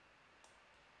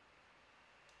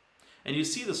 And you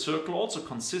see the circle also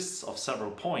consists of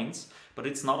several points, but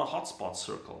it's not a hotspot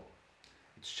circle.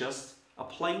 It's just a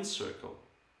plain circle.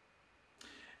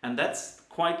 And that's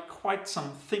quite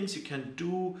some things you can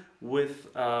do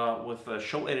with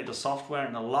Showeditor software,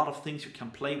 and a lot of things you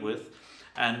can play with.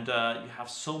 And you have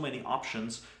so many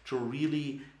options to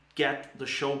really get the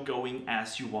show going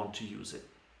as you want to use it.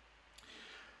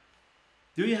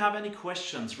 Do you have any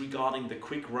questions regarding the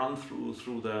quick run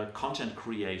through the content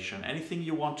creation? Anything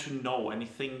you want to know,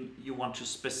 anything you want to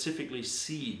specifically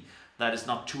see that is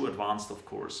not too advanced, of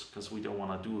course, because we don't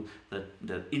want to do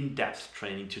the in-depth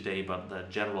training today, but the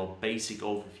general basic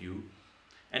overview.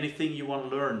 Anything you want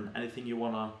to learn, anything you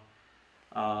want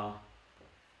to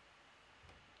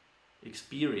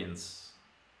experience?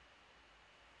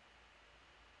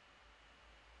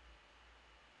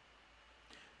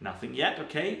 Nothing yet,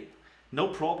 okay. No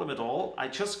problem at all. I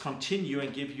just continue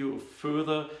and give you a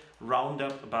further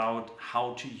roundup about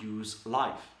how to use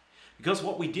Live. Because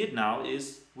what we did now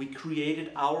is we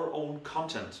created our own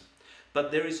content.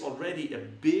 But there is already a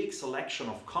big selection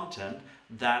of content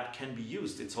that can be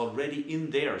used. It's already in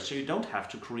there, so you don't have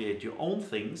to create your own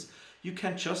things. You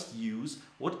can just use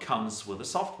what comes with the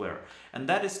software. And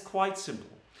that is quite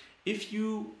simple. If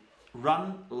you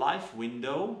run Live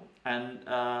window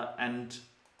and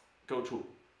go to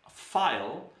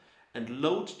File and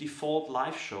load default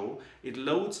live show, it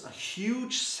loads a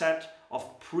huge set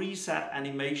of preset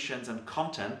animations and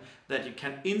content that you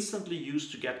can instantly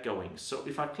use to get going. So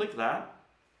if I click that,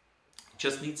 it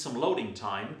just needs some loading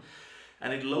time,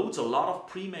 and it loads a lot of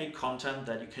pre-made content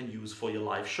that you can use for your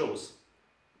live shows.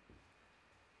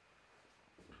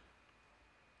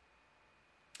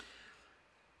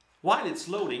 While it's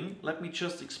loading, let me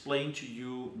just explain to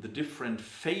you the different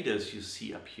faders you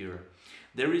see up here.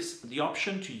 There is the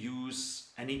option to use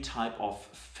any type of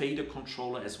fader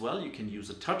controller as well. You can use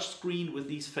a touch screen with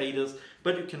these faders,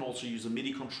 but you can also use a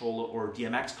MIDI controller or a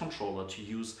DMX controller to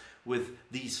use with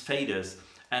these faders.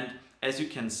 And as you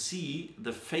can see,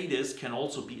 the faders can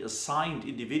also be assigned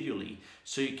individually.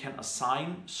 So you can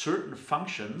assign certain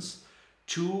functions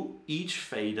to each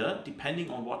fader depending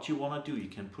on what you want to do. You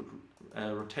can put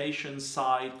rotation,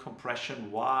 side,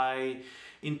 compression, Y,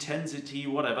 intensity,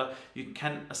 whatever. You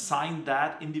can assign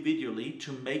that individually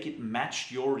to make it match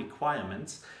your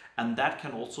requirements, and that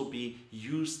can also be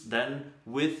used then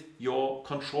with your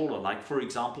controller, like for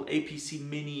example APC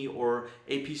Mini or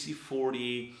APC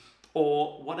 40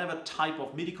 or whatever type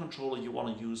of MIDI controller you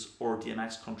want to use, or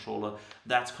DMX controller.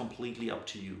 That's completely up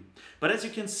to you. But as you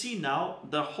can see now,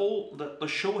 the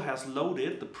show has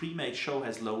loaded, the pre-made show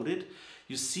has loaded.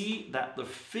 You see that the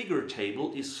figure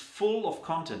table is full of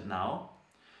content now.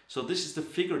 So this is the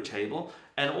figure table,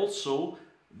 and also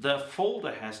the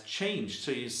folder has changed.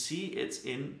 So you see it's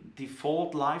in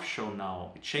default live show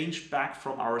now. It changed back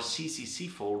from our CCC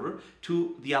folder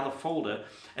to the other folder.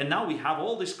 And now we have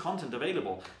all this content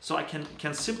available. So I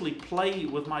can simply play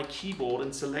with my keyboard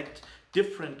and select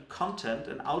different content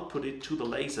and output it to the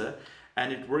laser.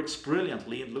 And it works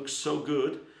brilliantly. It looks so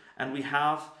good. And we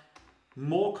have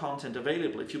more content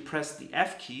available. If you press the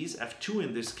F keys, F2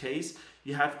 in this case,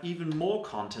 you have even more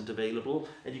content available,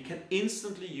 and you can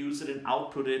instantly use it and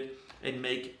output it and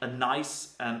make a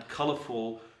nice and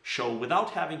colorful show without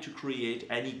having to create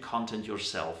any content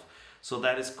yourself. So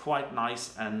that is quite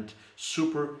nice and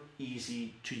super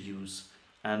easy to use.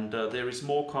 And there is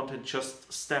more content,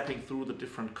 just stepping through the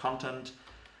different content.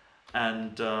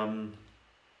 And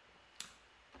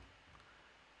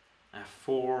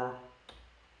F4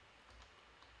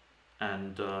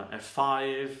 and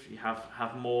F5, you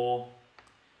have more.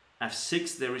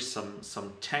 F6, there is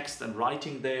some text and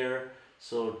writing there.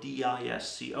 so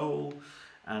DISCO,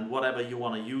 and whatever you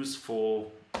want to use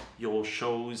for your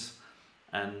shows,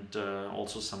 and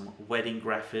also some wedding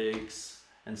graphics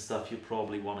and stuff you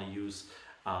probably want to use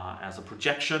as a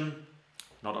projection,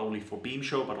 not only for beam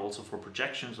show but also for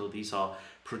projection. So these are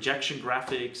projection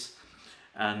graphics,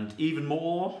 and even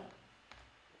more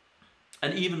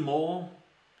and even more.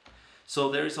 So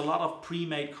there is a lot of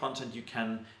pre-made content you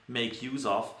can make use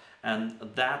of, and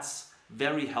that's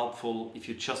very helpful if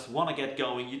you just want to get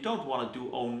going. You don't want to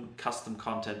do own custom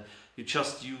content, you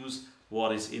just use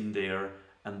what is in there,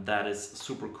 and that is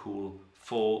super cool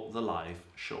for the live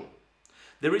show.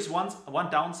 There is one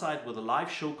downside with the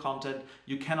live show content: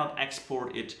 you cannot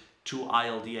export it to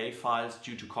ILDA files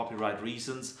due to copyright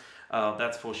reasons.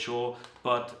 That's for sure.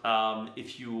 But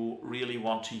if you really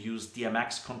want to use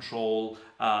DMX control,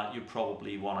 you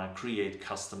probably want to create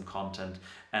custom content,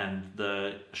 and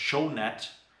the ShowNet,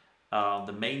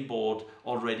 the main board,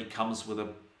 already comes with a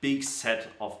big set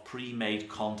of pre-made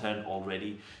content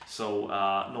already. So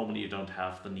normally you don't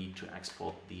have the need to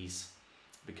export these,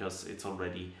 because it's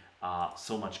already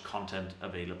so much content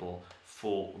available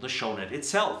for the ShowNet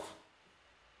itself.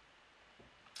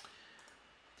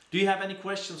 Do you have any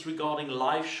questions regarding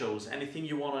live shows? Anything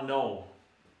you want to know?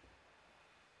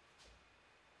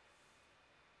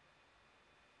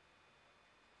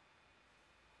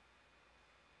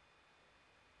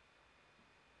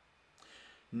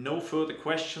 No further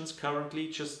questions currently.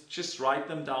 Just write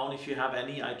them down if you have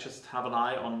any. I just have an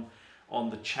eye on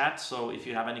the chat, so if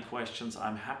you have any questions,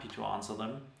 I'm happy to answer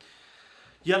them.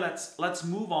 Yeah, let's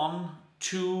move on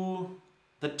to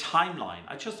the timeline.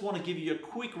 I just want to give you a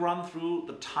quick run through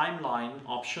the timeline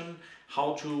option,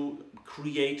 how to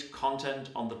create content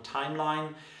on the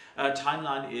timeline.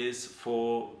 Timeline is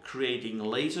for creating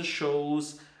laser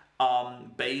shows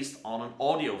based on an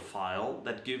audio file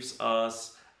that gives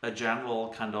us a general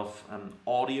kind of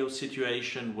audio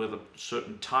situation with a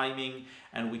certain timing,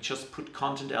 and we just put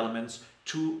content elements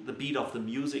to the beat of the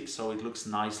music so it looks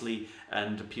nicely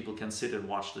and people can sit and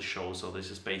watch the show. So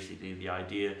this is basically the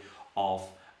idea of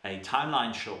a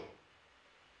timeline show.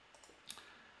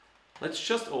 Let's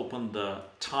just open the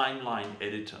timeline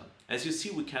editor. As you see,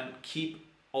 we can keep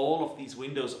all of these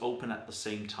windows open at the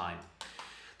same time.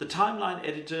 The timeline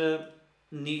editor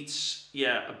needs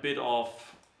a bit of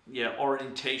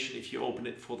orientation if you open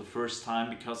it for the first time,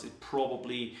 because it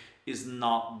probably is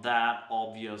not that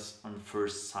obvious on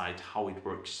first sight how it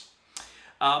works.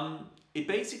 It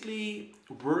basically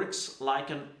works like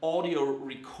an audio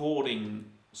recording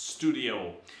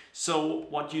studio. So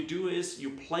what you do is you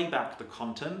play back the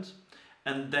content,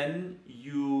 and then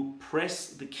you press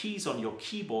the keys on your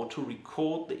keyboard to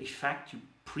record the effect you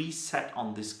preset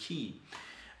on this key.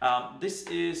 This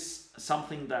is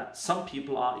something that some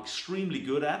people are extremely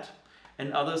good at,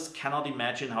 and others cannot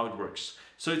imagine how it works.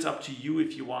 So it's up to you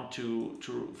if you want to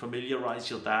familiarize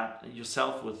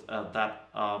yourself with that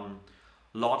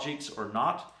logics or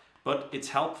not. But it's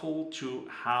helpful to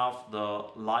have the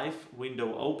live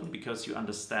window open because you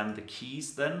understand the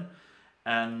keys then.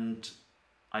 And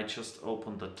I just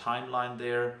opened the timeline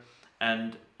there,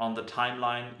 and on the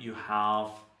timeline you have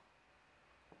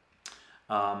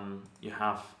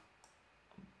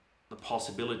the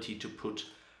possibility to put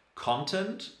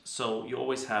content. So you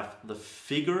always have the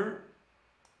figure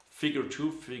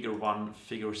 2, figure 1,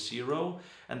 figure 0,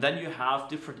 and then you have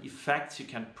different effects you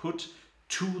can put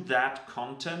to that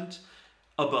content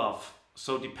above.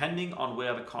 So depending on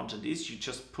where the content is, you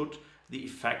just put the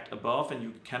effect above, and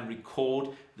you can record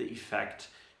the effect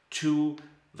to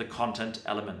the content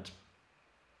element.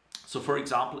 So for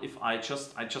example, if I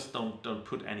just don't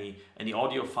put any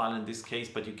audio file in this case,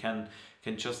 but you can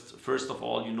just, first of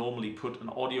all, you normally put an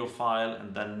audio file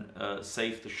and then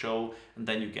save the show, and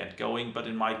then you get going. But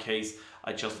in my case,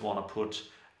 I just want to put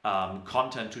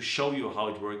content to show you how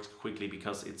it works quickly,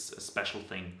 because it's a special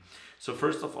thing. So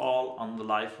first of all, on the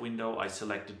live window, I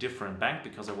select a different bank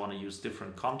because I want to use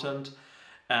different content.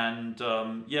 And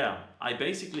I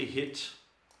basically hit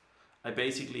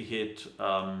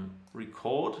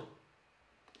record,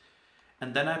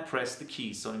 and then I press the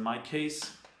key. So in my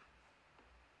case,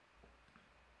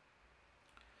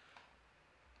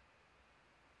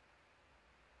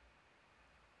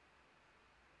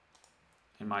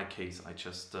 I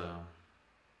just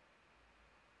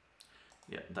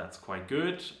that's quite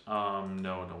good.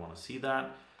 No, I don't want to see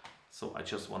that. So I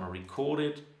just want to record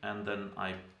it, and then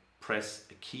I press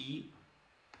a key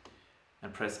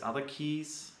and press other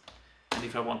keys. And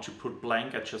if I want to put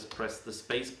blank, I just press the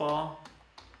space bar.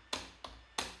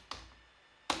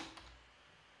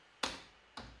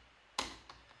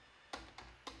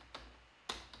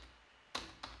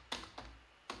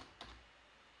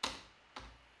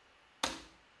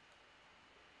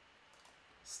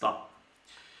 Stop.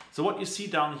 So what you see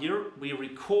down here, we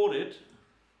recorded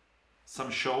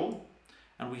some show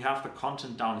and we have the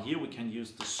content down here. We can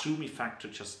use the zoom effect to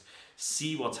just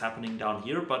see what's happening down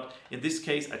here. But in this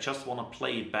case, I just want to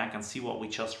play it back and see what we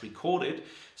just recorded.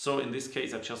 So in this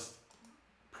case, I just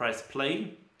press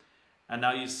play. And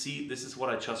now you see, this is what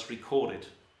I just recorded.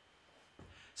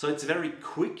 So it's very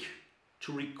quick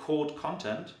to record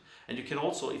content. And you can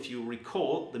also, if you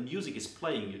record, the music is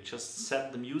playing. You just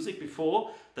set the music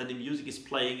before, then the music is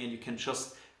playing and you can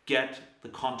just get the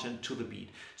content to the beat.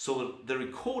 So the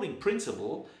recording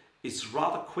principle is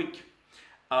rather quick.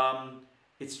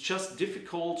 It's just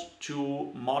difficult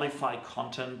to modify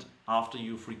content after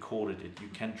you've recorded it. You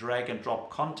can drag and drop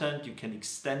content, you can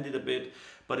extend it a bit,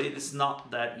 but it is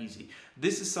not that easy.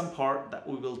 This is some part that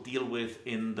we will deal with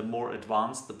in the more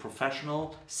advanced, the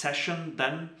professional session.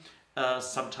 Then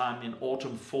sometime in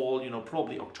autumn, fall,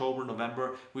 probably October,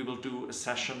 November, we will do a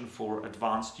session for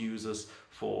advanced users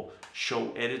for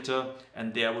Showeditor,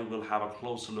 and there we will have a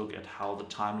closer look at how the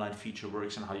timeline feature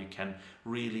works and how you can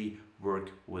really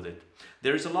work with it.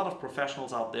 There is a lot of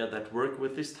professionals out there that work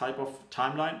with this type of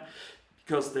timeline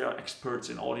because they are experts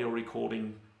in audio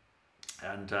recording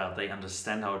and they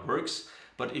understand how it works.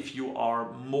 But if you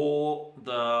are more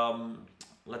the,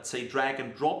 let's say, drag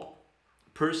and drop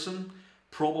person,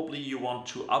 probably you want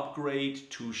to upgrade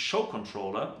to Show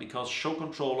Controller, because Show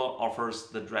Controller offers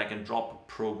the drag and drop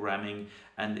programming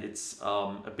and it's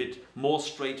a bit more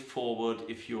straightforward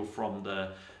if you're from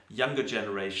the younger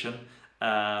generation.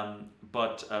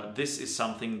 But this is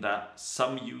something that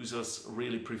some users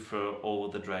really prefer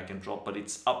over the drag and drop, but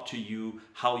it's up to you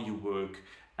how you work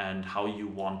and how you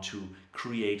want to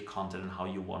create content and how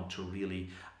you want to really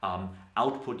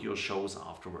output your shows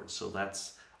afterwards. So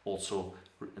that's also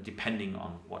depending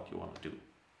on what you want to do.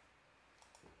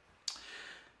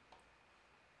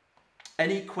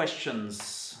 Any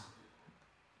questions?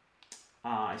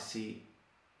 I see.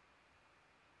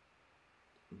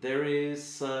 There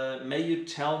is, may you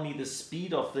tell me the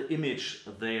speed of the image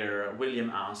there, William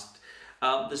asked.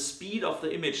 The speed of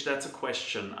the image, that's a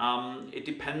question. It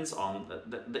depends on,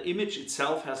 the image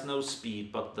itself has no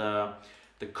speed, but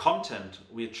the content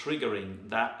we're triggering,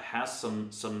 that has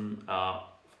some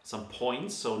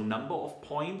points, so number of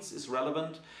points is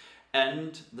relevant,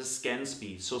 and the scan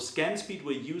speed. So scan speed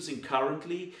we're using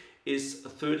currently is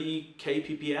 30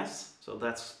 kpps, so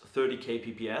that's 30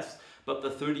 kpps. But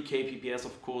the 30 kpps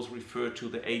of course refer to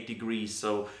the 8 degrees,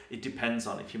 so it depends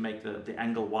on if you make the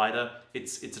angle wider,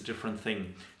 it's a different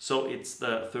thing. So it's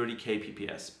the 30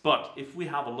 kpps. But if we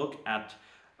have a look at,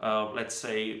 let's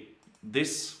say,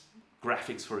 this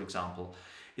graphics, for example,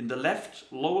 in the left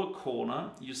lower corner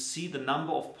you see the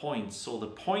number of points. So the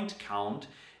point count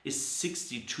is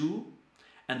 62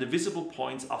 and the visible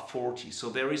points are 40. So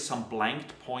there is some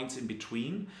blanked points in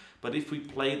between. But if we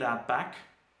play that back,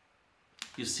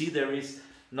 you see there is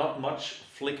not much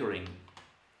flickering.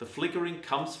 The flickering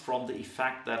comes from the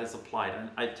effect that is applied. And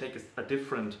I take a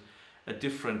different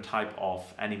type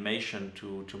of animation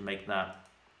to make that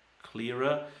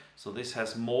clearer. So this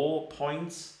has more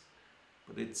points,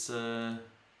 but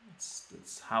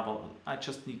I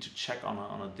just need to check on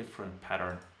a different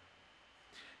pattern.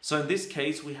 So in this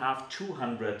case we have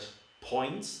 200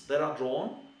 points that are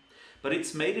drawn, but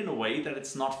it's made in a way that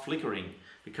it's not flickering.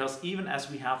 Because even as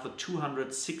we have the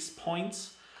 206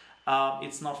 points,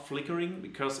 it's not flickering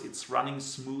because it's running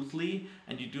smoothly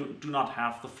and you do not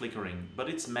have the flickering. But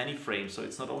it's many frames, so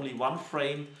it's not only one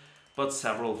frame, but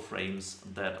several frames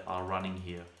that are running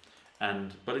here.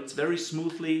 But it's very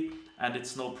smoothly and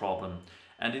it's no problem.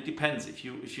 And it depends, if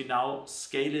you now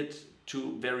scale it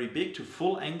to very big, to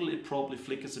full angle, it probably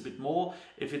flickers a bit more.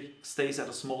 If it stays at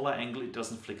a smaller angle, it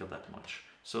doesn't flicker that much.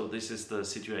 So this is the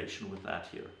situation with that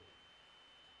here.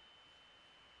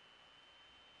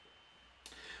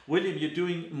 William, you're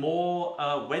doing more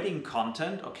wedding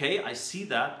content. Okay, I see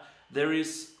that. There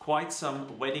is quite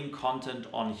some wedding content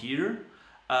on here.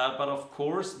 But of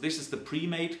course, this is the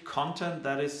pre-made content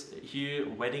that is here,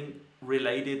 wedding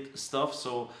related stuff.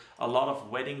 So a lot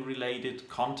of wedding related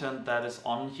content that is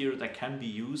on here that can be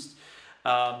used.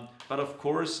 But of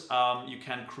course, you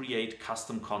can create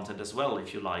custom content as well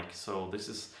if you like. So this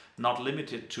is not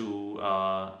limited to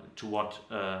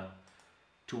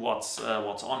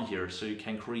what's on here, so you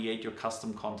can create your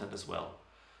custom content as well.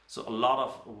 So a lot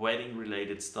of wedding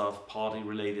related stuff, party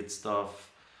related stuff,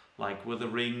 like with a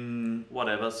ring,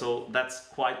 whatever. So that's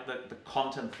quite the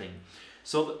content thing.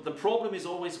 So the problem is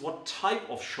always what type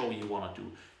of show you want to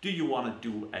do. Do you want to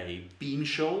do a beam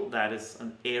show that is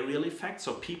an aerial effect,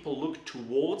 so people look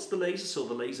towards the laser, so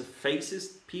the laser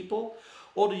faces people?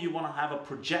 Or do you want to have a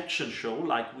projection show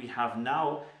like we have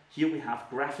now Here we have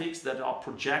graphics that are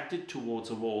projected towards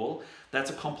a wall. That's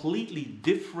a completely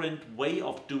different way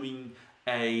of doing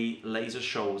a laser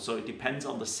show. So it depends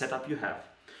on the setup you have.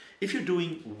 If you're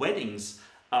doing weddings,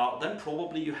 then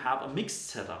probably you have a mixed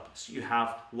setup. So you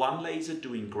have one laser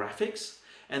doing graphics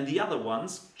and the other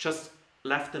ones just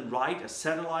left and right as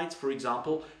satellites, for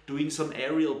example, doing some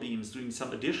aerial beams, doing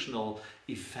some additional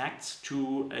effects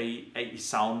to a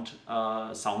sound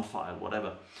file,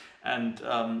 whatever. And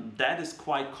that is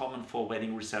quite common for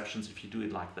wedding receptions if you do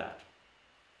it like that.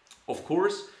 Of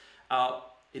course,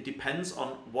 it depends on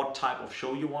what type of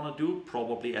show you want to do.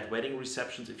 Probably at wedding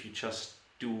receptions, if you just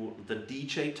do the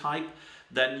DJ type,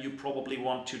 then you probably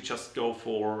want to just go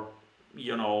for,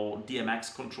 you know,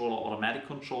 DMX control or automatic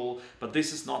control, but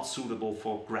this is not suitable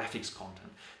for graphics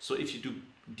content. So if you do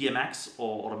DMX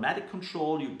or automatic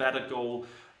control, you better go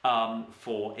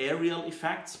for aerial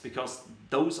effects, because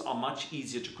those are much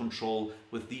easier to control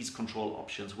with these control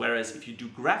options. Whereas if you do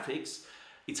graphics,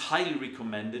 it's highly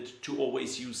recommended to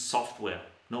always use software,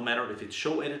 no matter if it's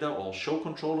Showeditor or Show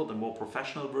Controller, the more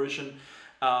professional version.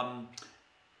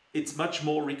 It's much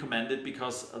more recommended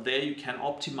because there you can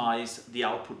optimize the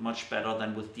output much better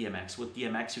than with DMX. With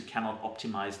DMX you cannot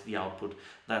optimize the output.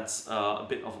 That's a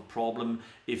bit of a problem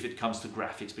if it comes to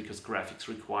graphics, because graphics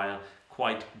require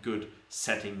quite good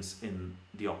settings in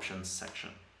the options section.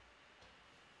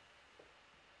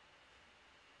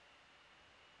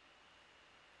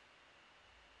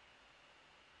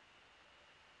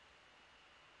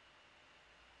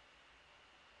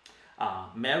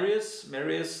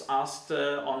 Marius asked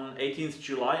on 18th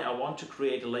July, I want to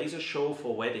create a laser show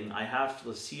for wedding. I have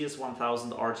the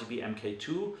CS1000 RGB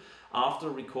MK2. After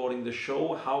recording the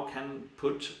show, how can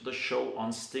put the show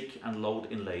on stick and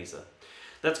load in laser?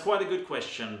 That's quite a good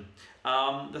question.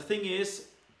 The thing is,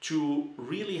 to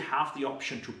really have the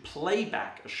option to play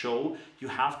back a show, you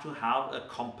have to have a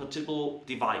compatible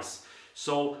device.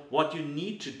 So what you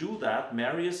need to do that,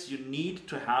 Marius, you need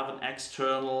to have an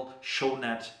external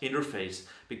ShowNet interface,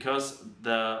 because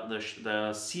the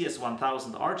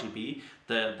CS1000 RGB,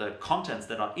 the contents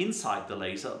that are inside the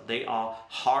laser, they are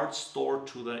hard stored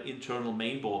to the internal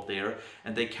mainboard there,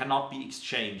 and they cannot be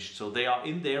exchanged. So they are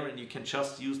in there and you can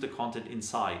just use the content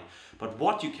inside. But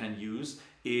what you can use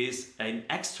is an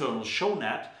external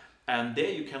ShowNet, and there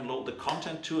you can load the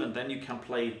content to, and then you can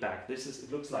play it back.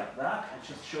 It looks like that. I'll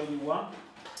just show you one.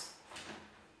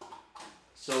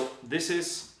 So this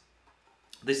is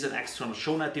an external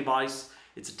ShowNet device.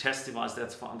 It's a test device,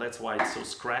 that's why it's so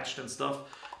scratched and stuff.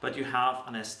 But you have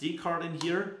an SD card in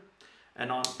here,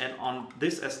 and on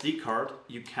this SD card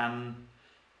you can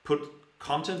put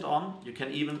content on. You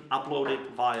can even upload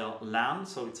it via LAN,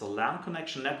 so it's a LAN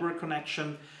connection, network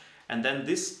connection. And then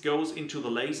this goes into the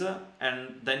laser,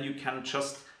 and then you can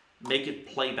just make it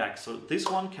playback. So this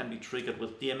one can be triggered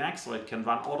with DMX, so it can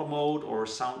run auto mode or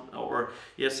sound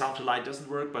to light doesn't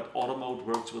work, but auto mode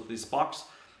works with this box,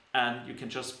 and you can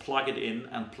just plug it in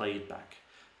and play it back.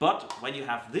 But when you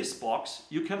have this box,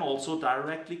 you can also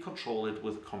directly control it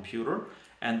with a computer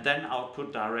and then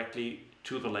output directly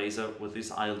to the laser with this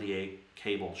ILDA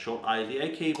cable, short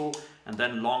ILDA cable, and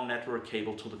then long network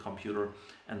cable to the computer,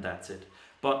 and that's it.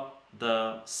 But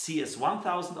the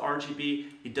CS1000 RGB,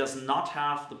 it does not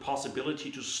have the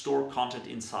possibility to store content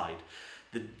inside.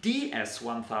 The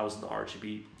DS1000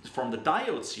 RGB from the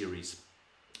diode series,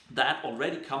 that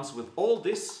already comes with all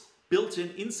this built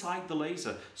in inside the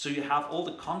laser. So you have all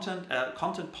the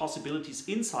content possibilities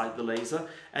inside the laser,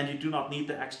 and you do not need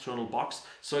the external box.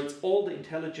 So it's all the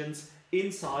intelligence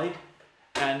inside,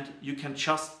 and you can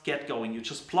just get going. You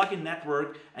just plug in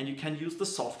network and you can use the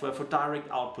software for direct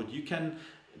output. You can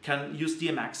use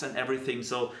DMX and everything.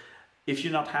 So if you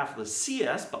not have the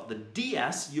CS but the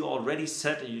DS, you're already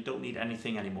set and you don't need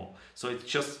anything anymore. So it's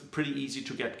just pretty easy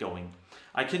to get going.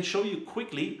 I can show you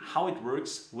quickly how it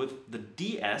works with the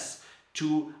DS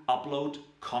to upload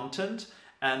content,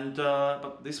 and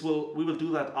but we will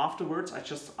do that afterwards. I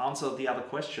just answer the other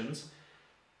questions.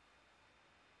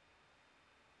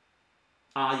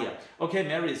 Yeah. Okay,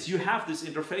 Marius, you have this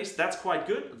interface. That's quite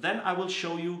good. Then I will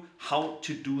show you how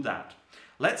to do that.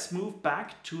 Let's move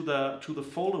back to the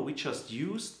folder we just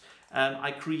used, and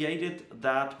I created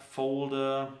that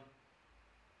folder.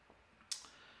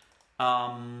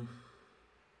 I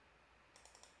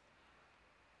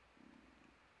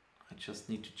just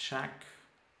need to check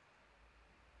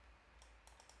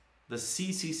the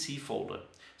CCC folder.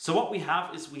 So what we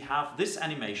have is we have this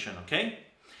animation, okay?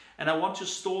 And I want to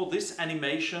store this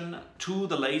animation to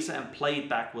the laser and play it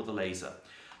back with the laser.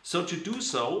 So to do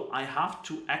so, I have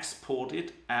to export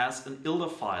it as an ILDA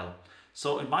file.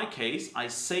 So in my case, I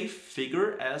save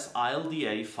figure as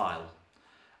ILDA file.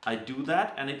 I do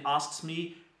that and it asks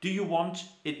me, do you want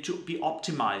it to be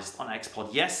optimized on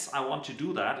export? Yes, I want to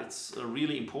do that. It's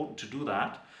really important to do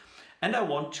that. And I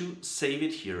want to save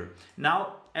it here.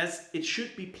 Now, as it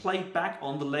should be played back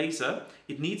on the laser,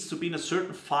 it needs to be in a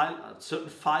certain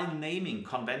file naming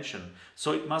convention.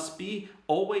 So it must be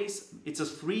always, it's a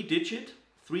three-digit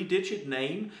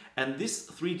name, and this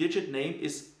three-digit name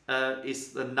is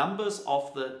the numbers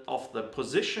of the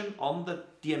position on the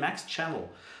DMX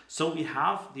channel. So we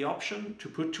have the option to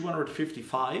put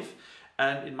 255,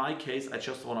 and in my case I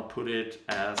just want to put it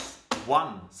as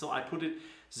 1. So I put it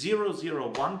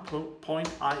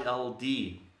 001.ild.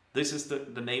 This is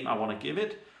the name I want to give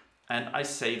it, and I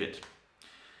save it.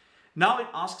 Now it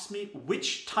asks me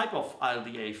which type of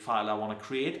ILDA file I want to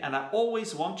create, and I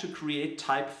always want to create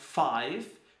type 5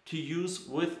 to use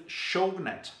with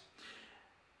Shownet.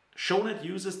 Shownet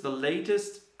uses the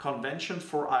latest convention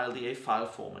for ILDA file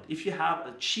format. If you have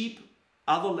a cheap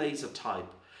other laser type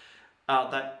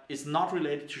that is not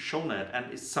related to Shownet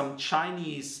and is some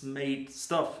Chinese made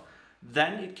stuff,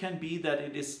 then it can be that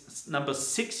it is number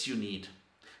 6 you need.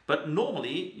 But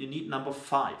normally you need number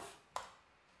 5.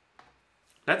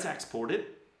 Let's export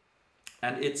it.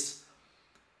 And it's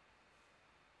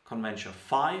convention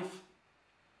 5.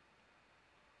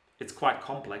 It's quite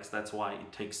complex, that's why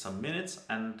it takes some minutes,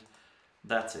 and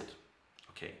that's it.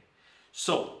 Okay,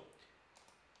 so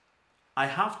I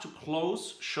have to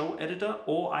close Showeditor,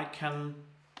 or I can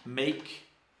make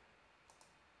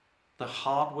the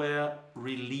hardware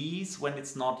release when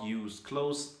it's not used.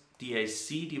 Close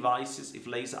DAC devices if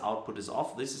laser output is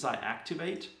off. This is I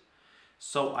activate.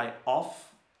 So I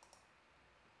off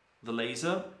the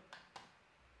laser.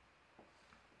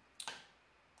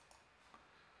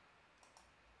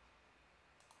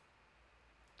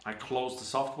 I close the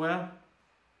software.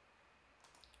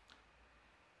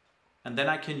 And then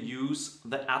I can use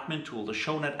the admin tool, the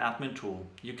Shownet admin tool.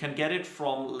 You can get it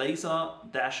from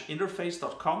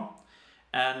laser-interface.com,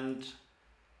 and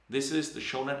this is the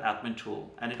Shownet admin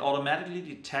tool, and it automatically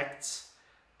detects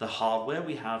the hardware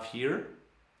we have here.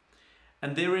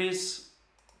 And there is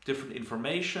different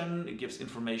information. It gives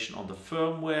information on the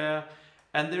firmware,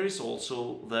 and there is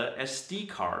also the SD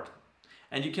card.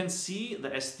 And you can see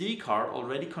the SD card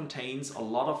already contains a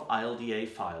lot of ILDA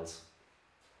files.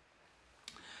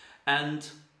 And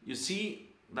you see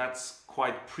that's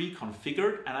quite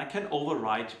pre-configured, and I can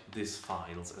overwrite these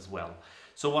files as well.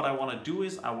 So what I want to do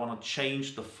is I want to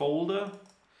change the folder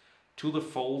to the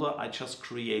folder I just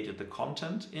created the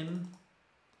content in.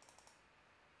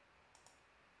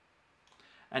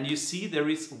 And you see there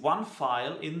is one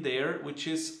file in there which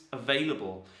is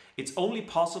available. It's only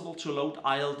possible to load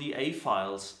ILDA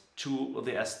files to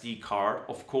the SD card,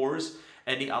 of course.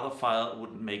 Any other file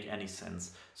wouldn't make any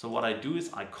sense. So what I do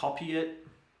is I copy it.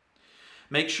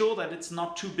 Make sure that it's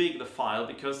not too big, the file,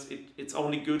 because it's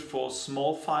only good for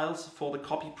small files for the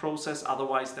copy process.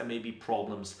 Otherwise there may be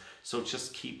problems. So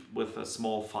just keep with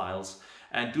small files.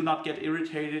 And do not get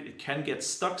irritated. It can get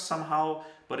stuck somehow,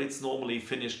 but it's normally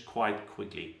finished quite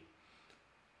quickly.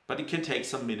 But it can take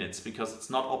some minutes because it's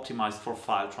not optimized for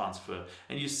file transfer.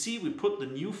 And you see we put the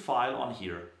new file on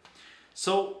here.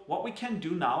 So what we can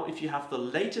do now, if you have the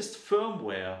latest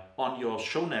firmware on your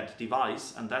Shownet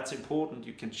device, and that's important,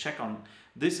 you can check on,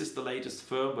 this is the latest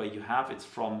firmware you have. It's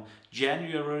from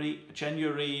January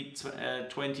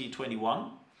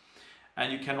 2021.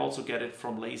 And you can also get it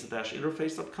from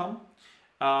laser-interface.com.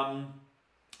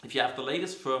 If you have the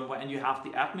latest firmware and you have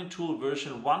the admin tool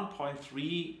version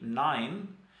 1.39,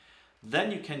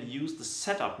 then you can use the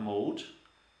setup mode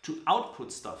to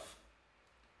output stuff.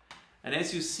 And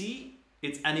as you see,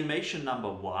 it's animation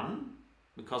number 1,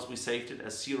 because we saved it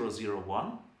as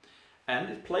 001, and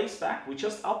it plays back. We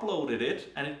just uploaded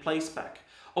it and it plays back.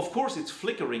 Of course it's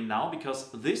flickering now because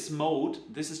this mode,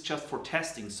 this is just for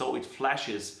testing, so it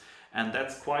flashes, and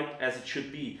that's quite as it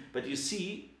should be. But you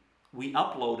see, we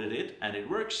uploaded it and it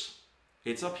works.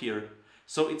 It's up here.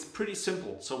 So it's pretty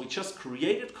simple. So we just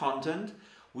created content,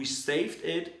 we saved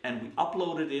it, and we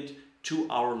uploaded it to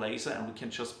our laser, and we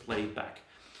can just play it back.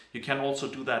 You can also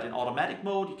do that in automatic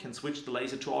mode. You can switch the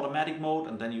laser to automatic mode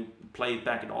and then you play it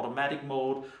back in automatic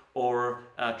mode, or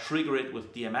trigger it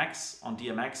with DMX. On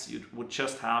DMX you would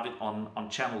just have it on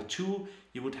channel 2,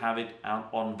 you would have it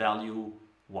on value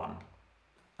 1,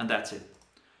 and that's it.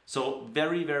 So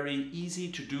very, very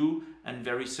easy to do and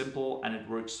very simple, and it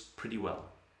works pretty well.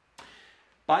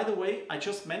 By the way, I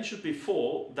just mentioned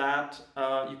before that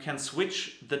you can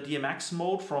switch the DMX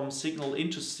mode from signal in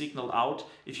to signal out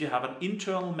if you have an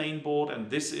internal main board, and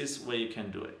this is where you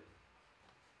can do it.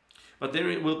 But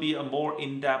there will be a more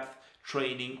in-depth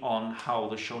training on how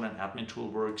the Shownet admin tool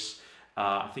works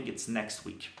I think it's next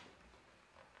week.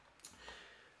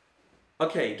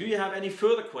 Okay, do you have any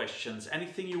further questions?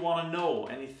 Anything you want to know?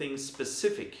 Anything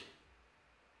specific?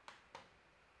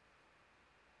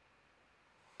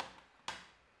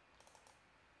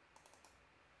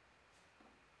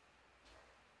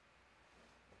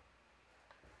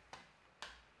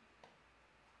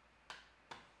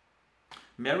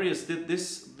 Marius, did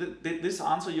this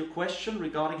answer your question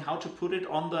regarding how to put it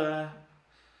on the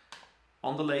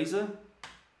laser?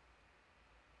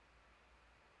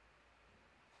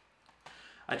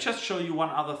 I just show you one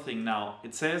other thing now.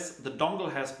 It says the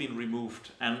dongle has been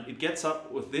removed and it gets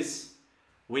up with this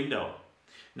window.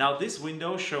 Now this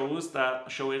window shows that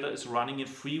Showeditor is running in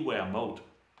freeware mode.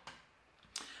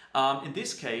 In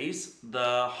this case,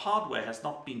 the hardware has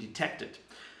not been detected.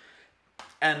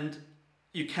 And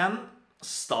you can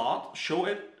start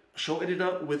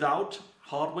Showeditor without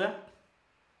hardware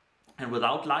and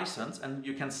without license, and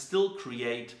you can still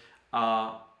create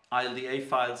ILDA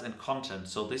files and content.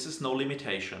 So this is no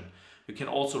limitation. You can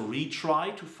also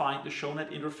retry to find the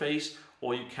Shownet interface,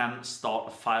 or you can start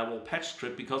a firewall patch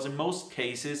script, because in most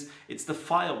cases it's the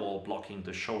firewall blocking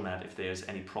the Shownet if there's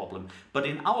any problem. But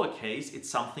in our case it's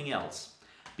something else,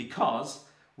 because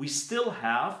we still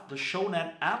have the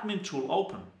Shownet admin tool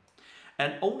open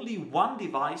and only one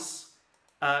device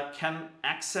can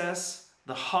access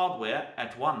the hardware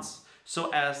at once. So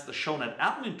as the Shownet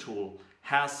admin tool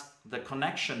has the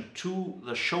connection to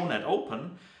the Shownet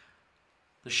open,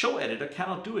 the Showeditor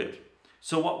cannot do it.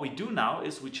 So what we do now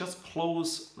is we just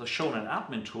close the Shownet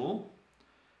admin tool,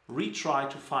 retry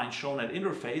to find Shownet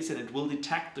interface, and it will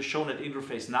detect the Shownet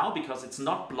interface now because it's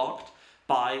not blocked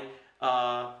by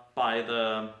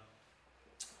the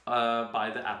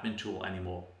admin tool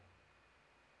anymore.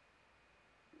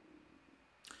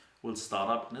 We'll start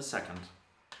up in a second.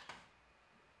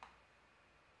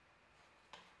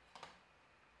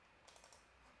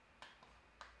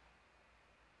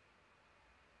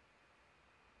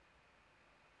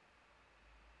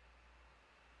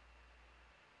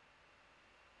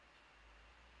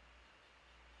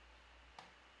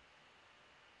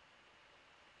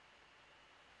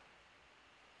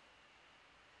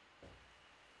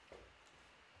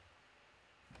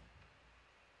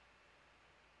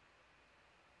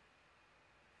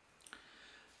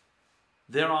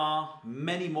 There are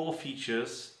many more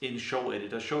features in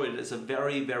Showeditor. Showeditor is a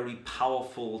very, very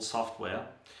powerful software,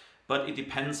 but it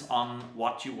depends on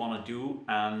what you want to do,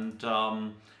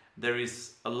 and there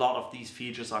is a lot of these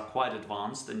features are quite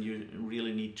advanced and you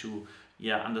really need to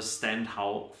understand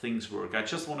how things work. I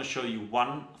just want to show you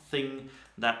one thing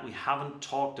that we haven't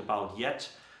talked about yet,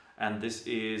 and this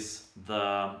is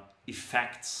the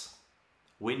effects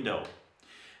window.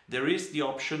 There is the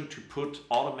option to put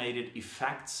automated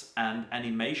effects and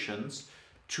animations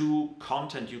to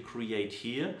content you create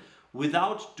here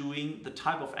without doing the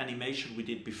type of animation we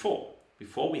did before.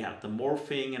 Before we had the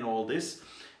morphing and all this,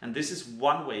 and this is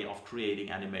one way of creating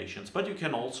animations, but you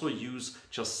can also use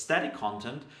just static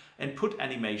content and put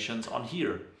animations on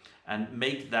here and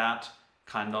make that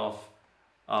kind of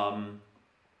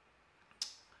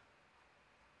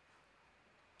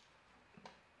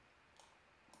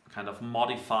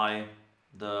modify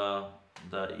the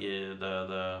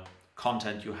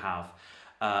content you have.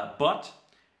 But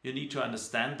you need to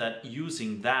understand that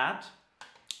using that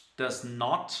does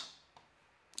not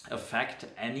affect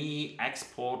any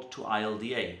export to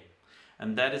ILDA.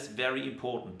 And that is very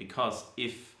important, because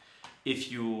if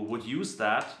you would use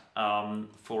that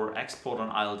for export on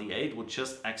ILDA, it would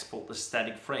just export the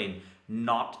static frame,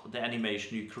 not the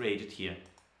animation you created here.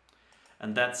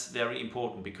 And that's very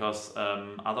important, because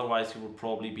otherwise you will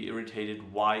probably be irritated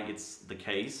why it's the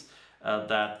case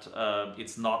that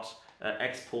it's not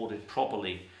exported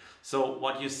properly. So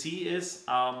what you see is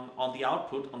on the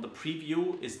output, on the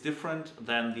preview, is different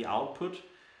than the output.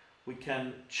 We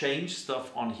can change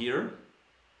stuff on here.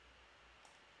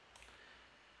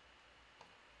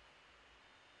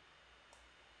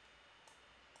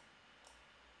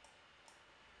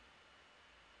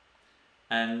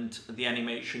 And the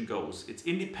animation goes. It's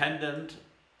independent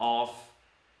of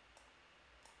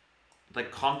the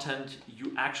content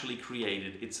you actually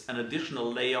created. It's an additional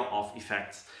layer of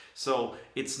effects. So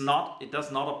it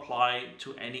does not apply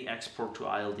to any export to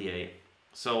ILDA.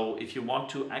 So if you want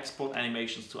to export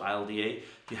animations to ILDA,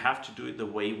 you have to do it the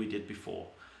way we did before.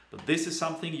 But this is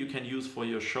something you can use for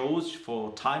your shows,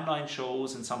 for timeline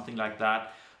shows and something like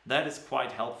that. That is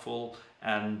quite helpful,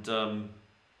 and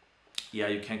yeah,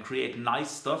 you can create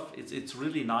nice stuff. It's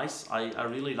really nice. I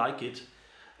really like it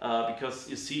because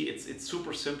you see it's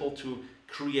super simple to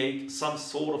create some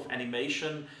sort of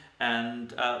animation and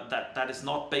that is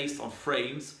not based on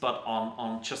frames, but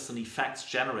on just an effects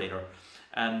generator.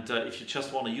 And if you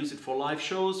just want to use it for live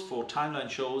shows, for timeline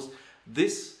shows,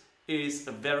 this is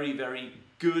a very, very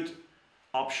good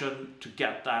option to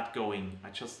get that going. I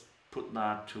just put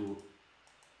that to,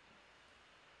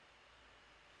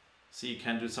 so you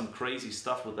can do some crazy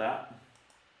stuff with that.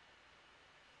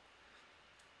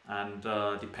 And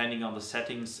depending on the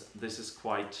settings, this is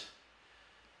quite,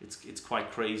 it's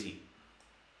quite crazy.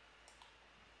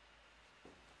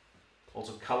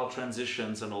 Also color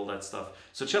transitions and all that stuff.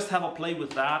 So just have a play with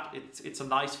that. It's a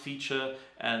nice feature,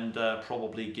 and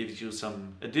probably gives you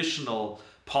some additional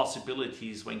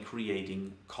possibilities when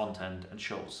creating content and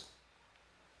shows.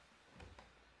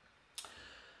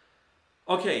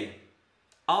 Okay,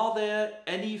 are there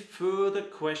any further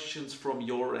questions from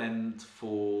your end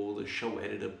for the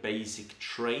Showeditor basic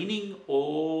training,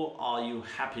 or are you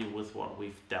happy with what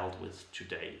we've dealt with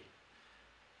today?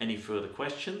 Any further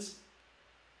questions?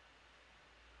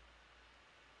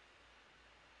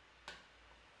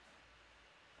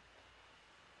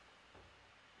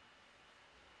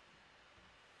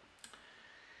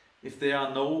 If there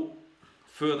are no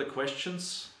further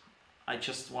questions, I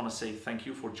just want to say thank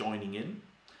you for joining in,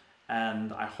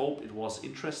 and I hope it was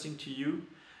interesting to you.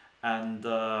 And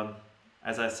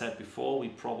as I said before, we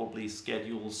probably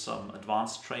schedule some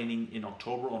advanced training in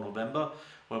October or November,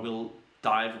 where we'll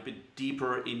dive a bit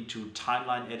deeper into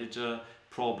timeline editor,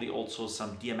 probably also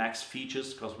some DMX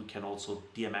features, because we can also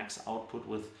DMX output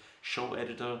with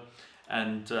Showeditor.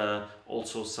 And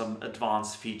also some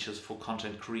advanced features for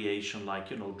content creation, like,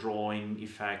 you know, drawing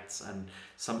effects and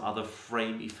some other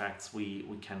frame effects we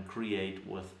can create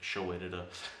with Showeditor.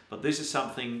 But this is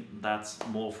something that's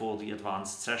more for the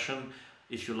advanced session.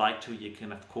 If you like to, you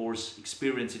can of course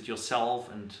experience it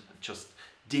yourself and just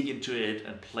dig into it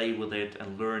and play with it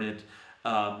and learn it.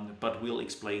 But we'll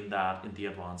explain that in the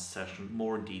advanced session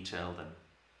more in detail then.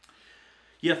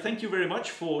 Yeah, thank you very much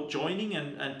for joining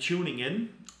and tuning in,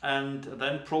 and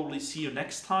then probably see you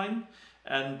next time.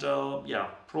 And yeah,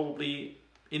 probably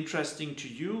interesting to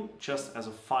you, just as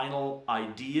a final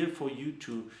idea for you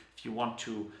to, if you want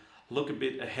to look a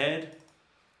bit ahead.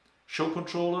 Show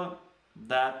controller,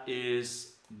 that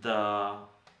is the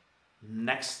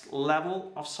next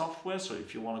level of software. So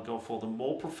if you want to go for the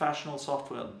more professional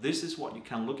software, this is what you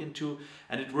can look into,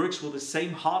 and it works with the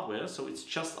same hardware. So it's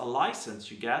just a license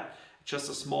you get,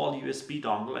 just a small USB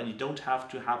dongle, and you don't have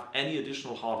to have any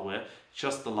additional hardware,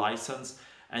 just the license,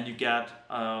 and you get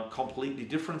a completely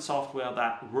different software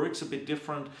that works a bit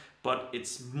different, but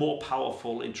it's more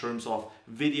powerful in terms of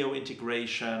video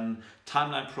integration,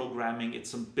 timeline programming.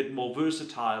 It's a bit more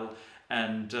versatile,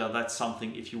 and that's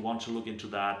something, if you want to look into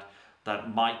that,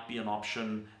 that might be an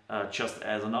option just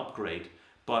as an upgrade.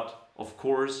 But of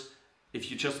course, if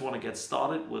you just want to get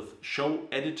started with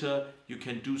Showeditor, you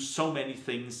can do so many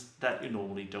things that you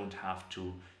normally don't have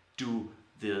to do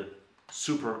the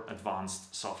super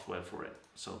advanced software for it.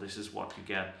 So this is what you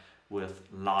get with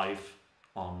live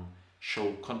on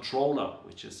Show Controller,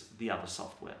 which is the other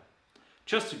software.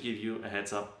 Just to give you a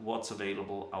heads up what's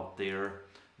available out there,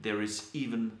 there is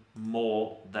even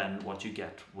more than what you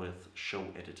get with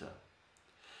Showeditor.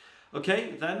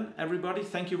 Okay, then everybody,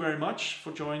 thank you very much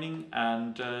for joining,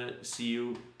 and see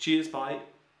you. Cheers, bye.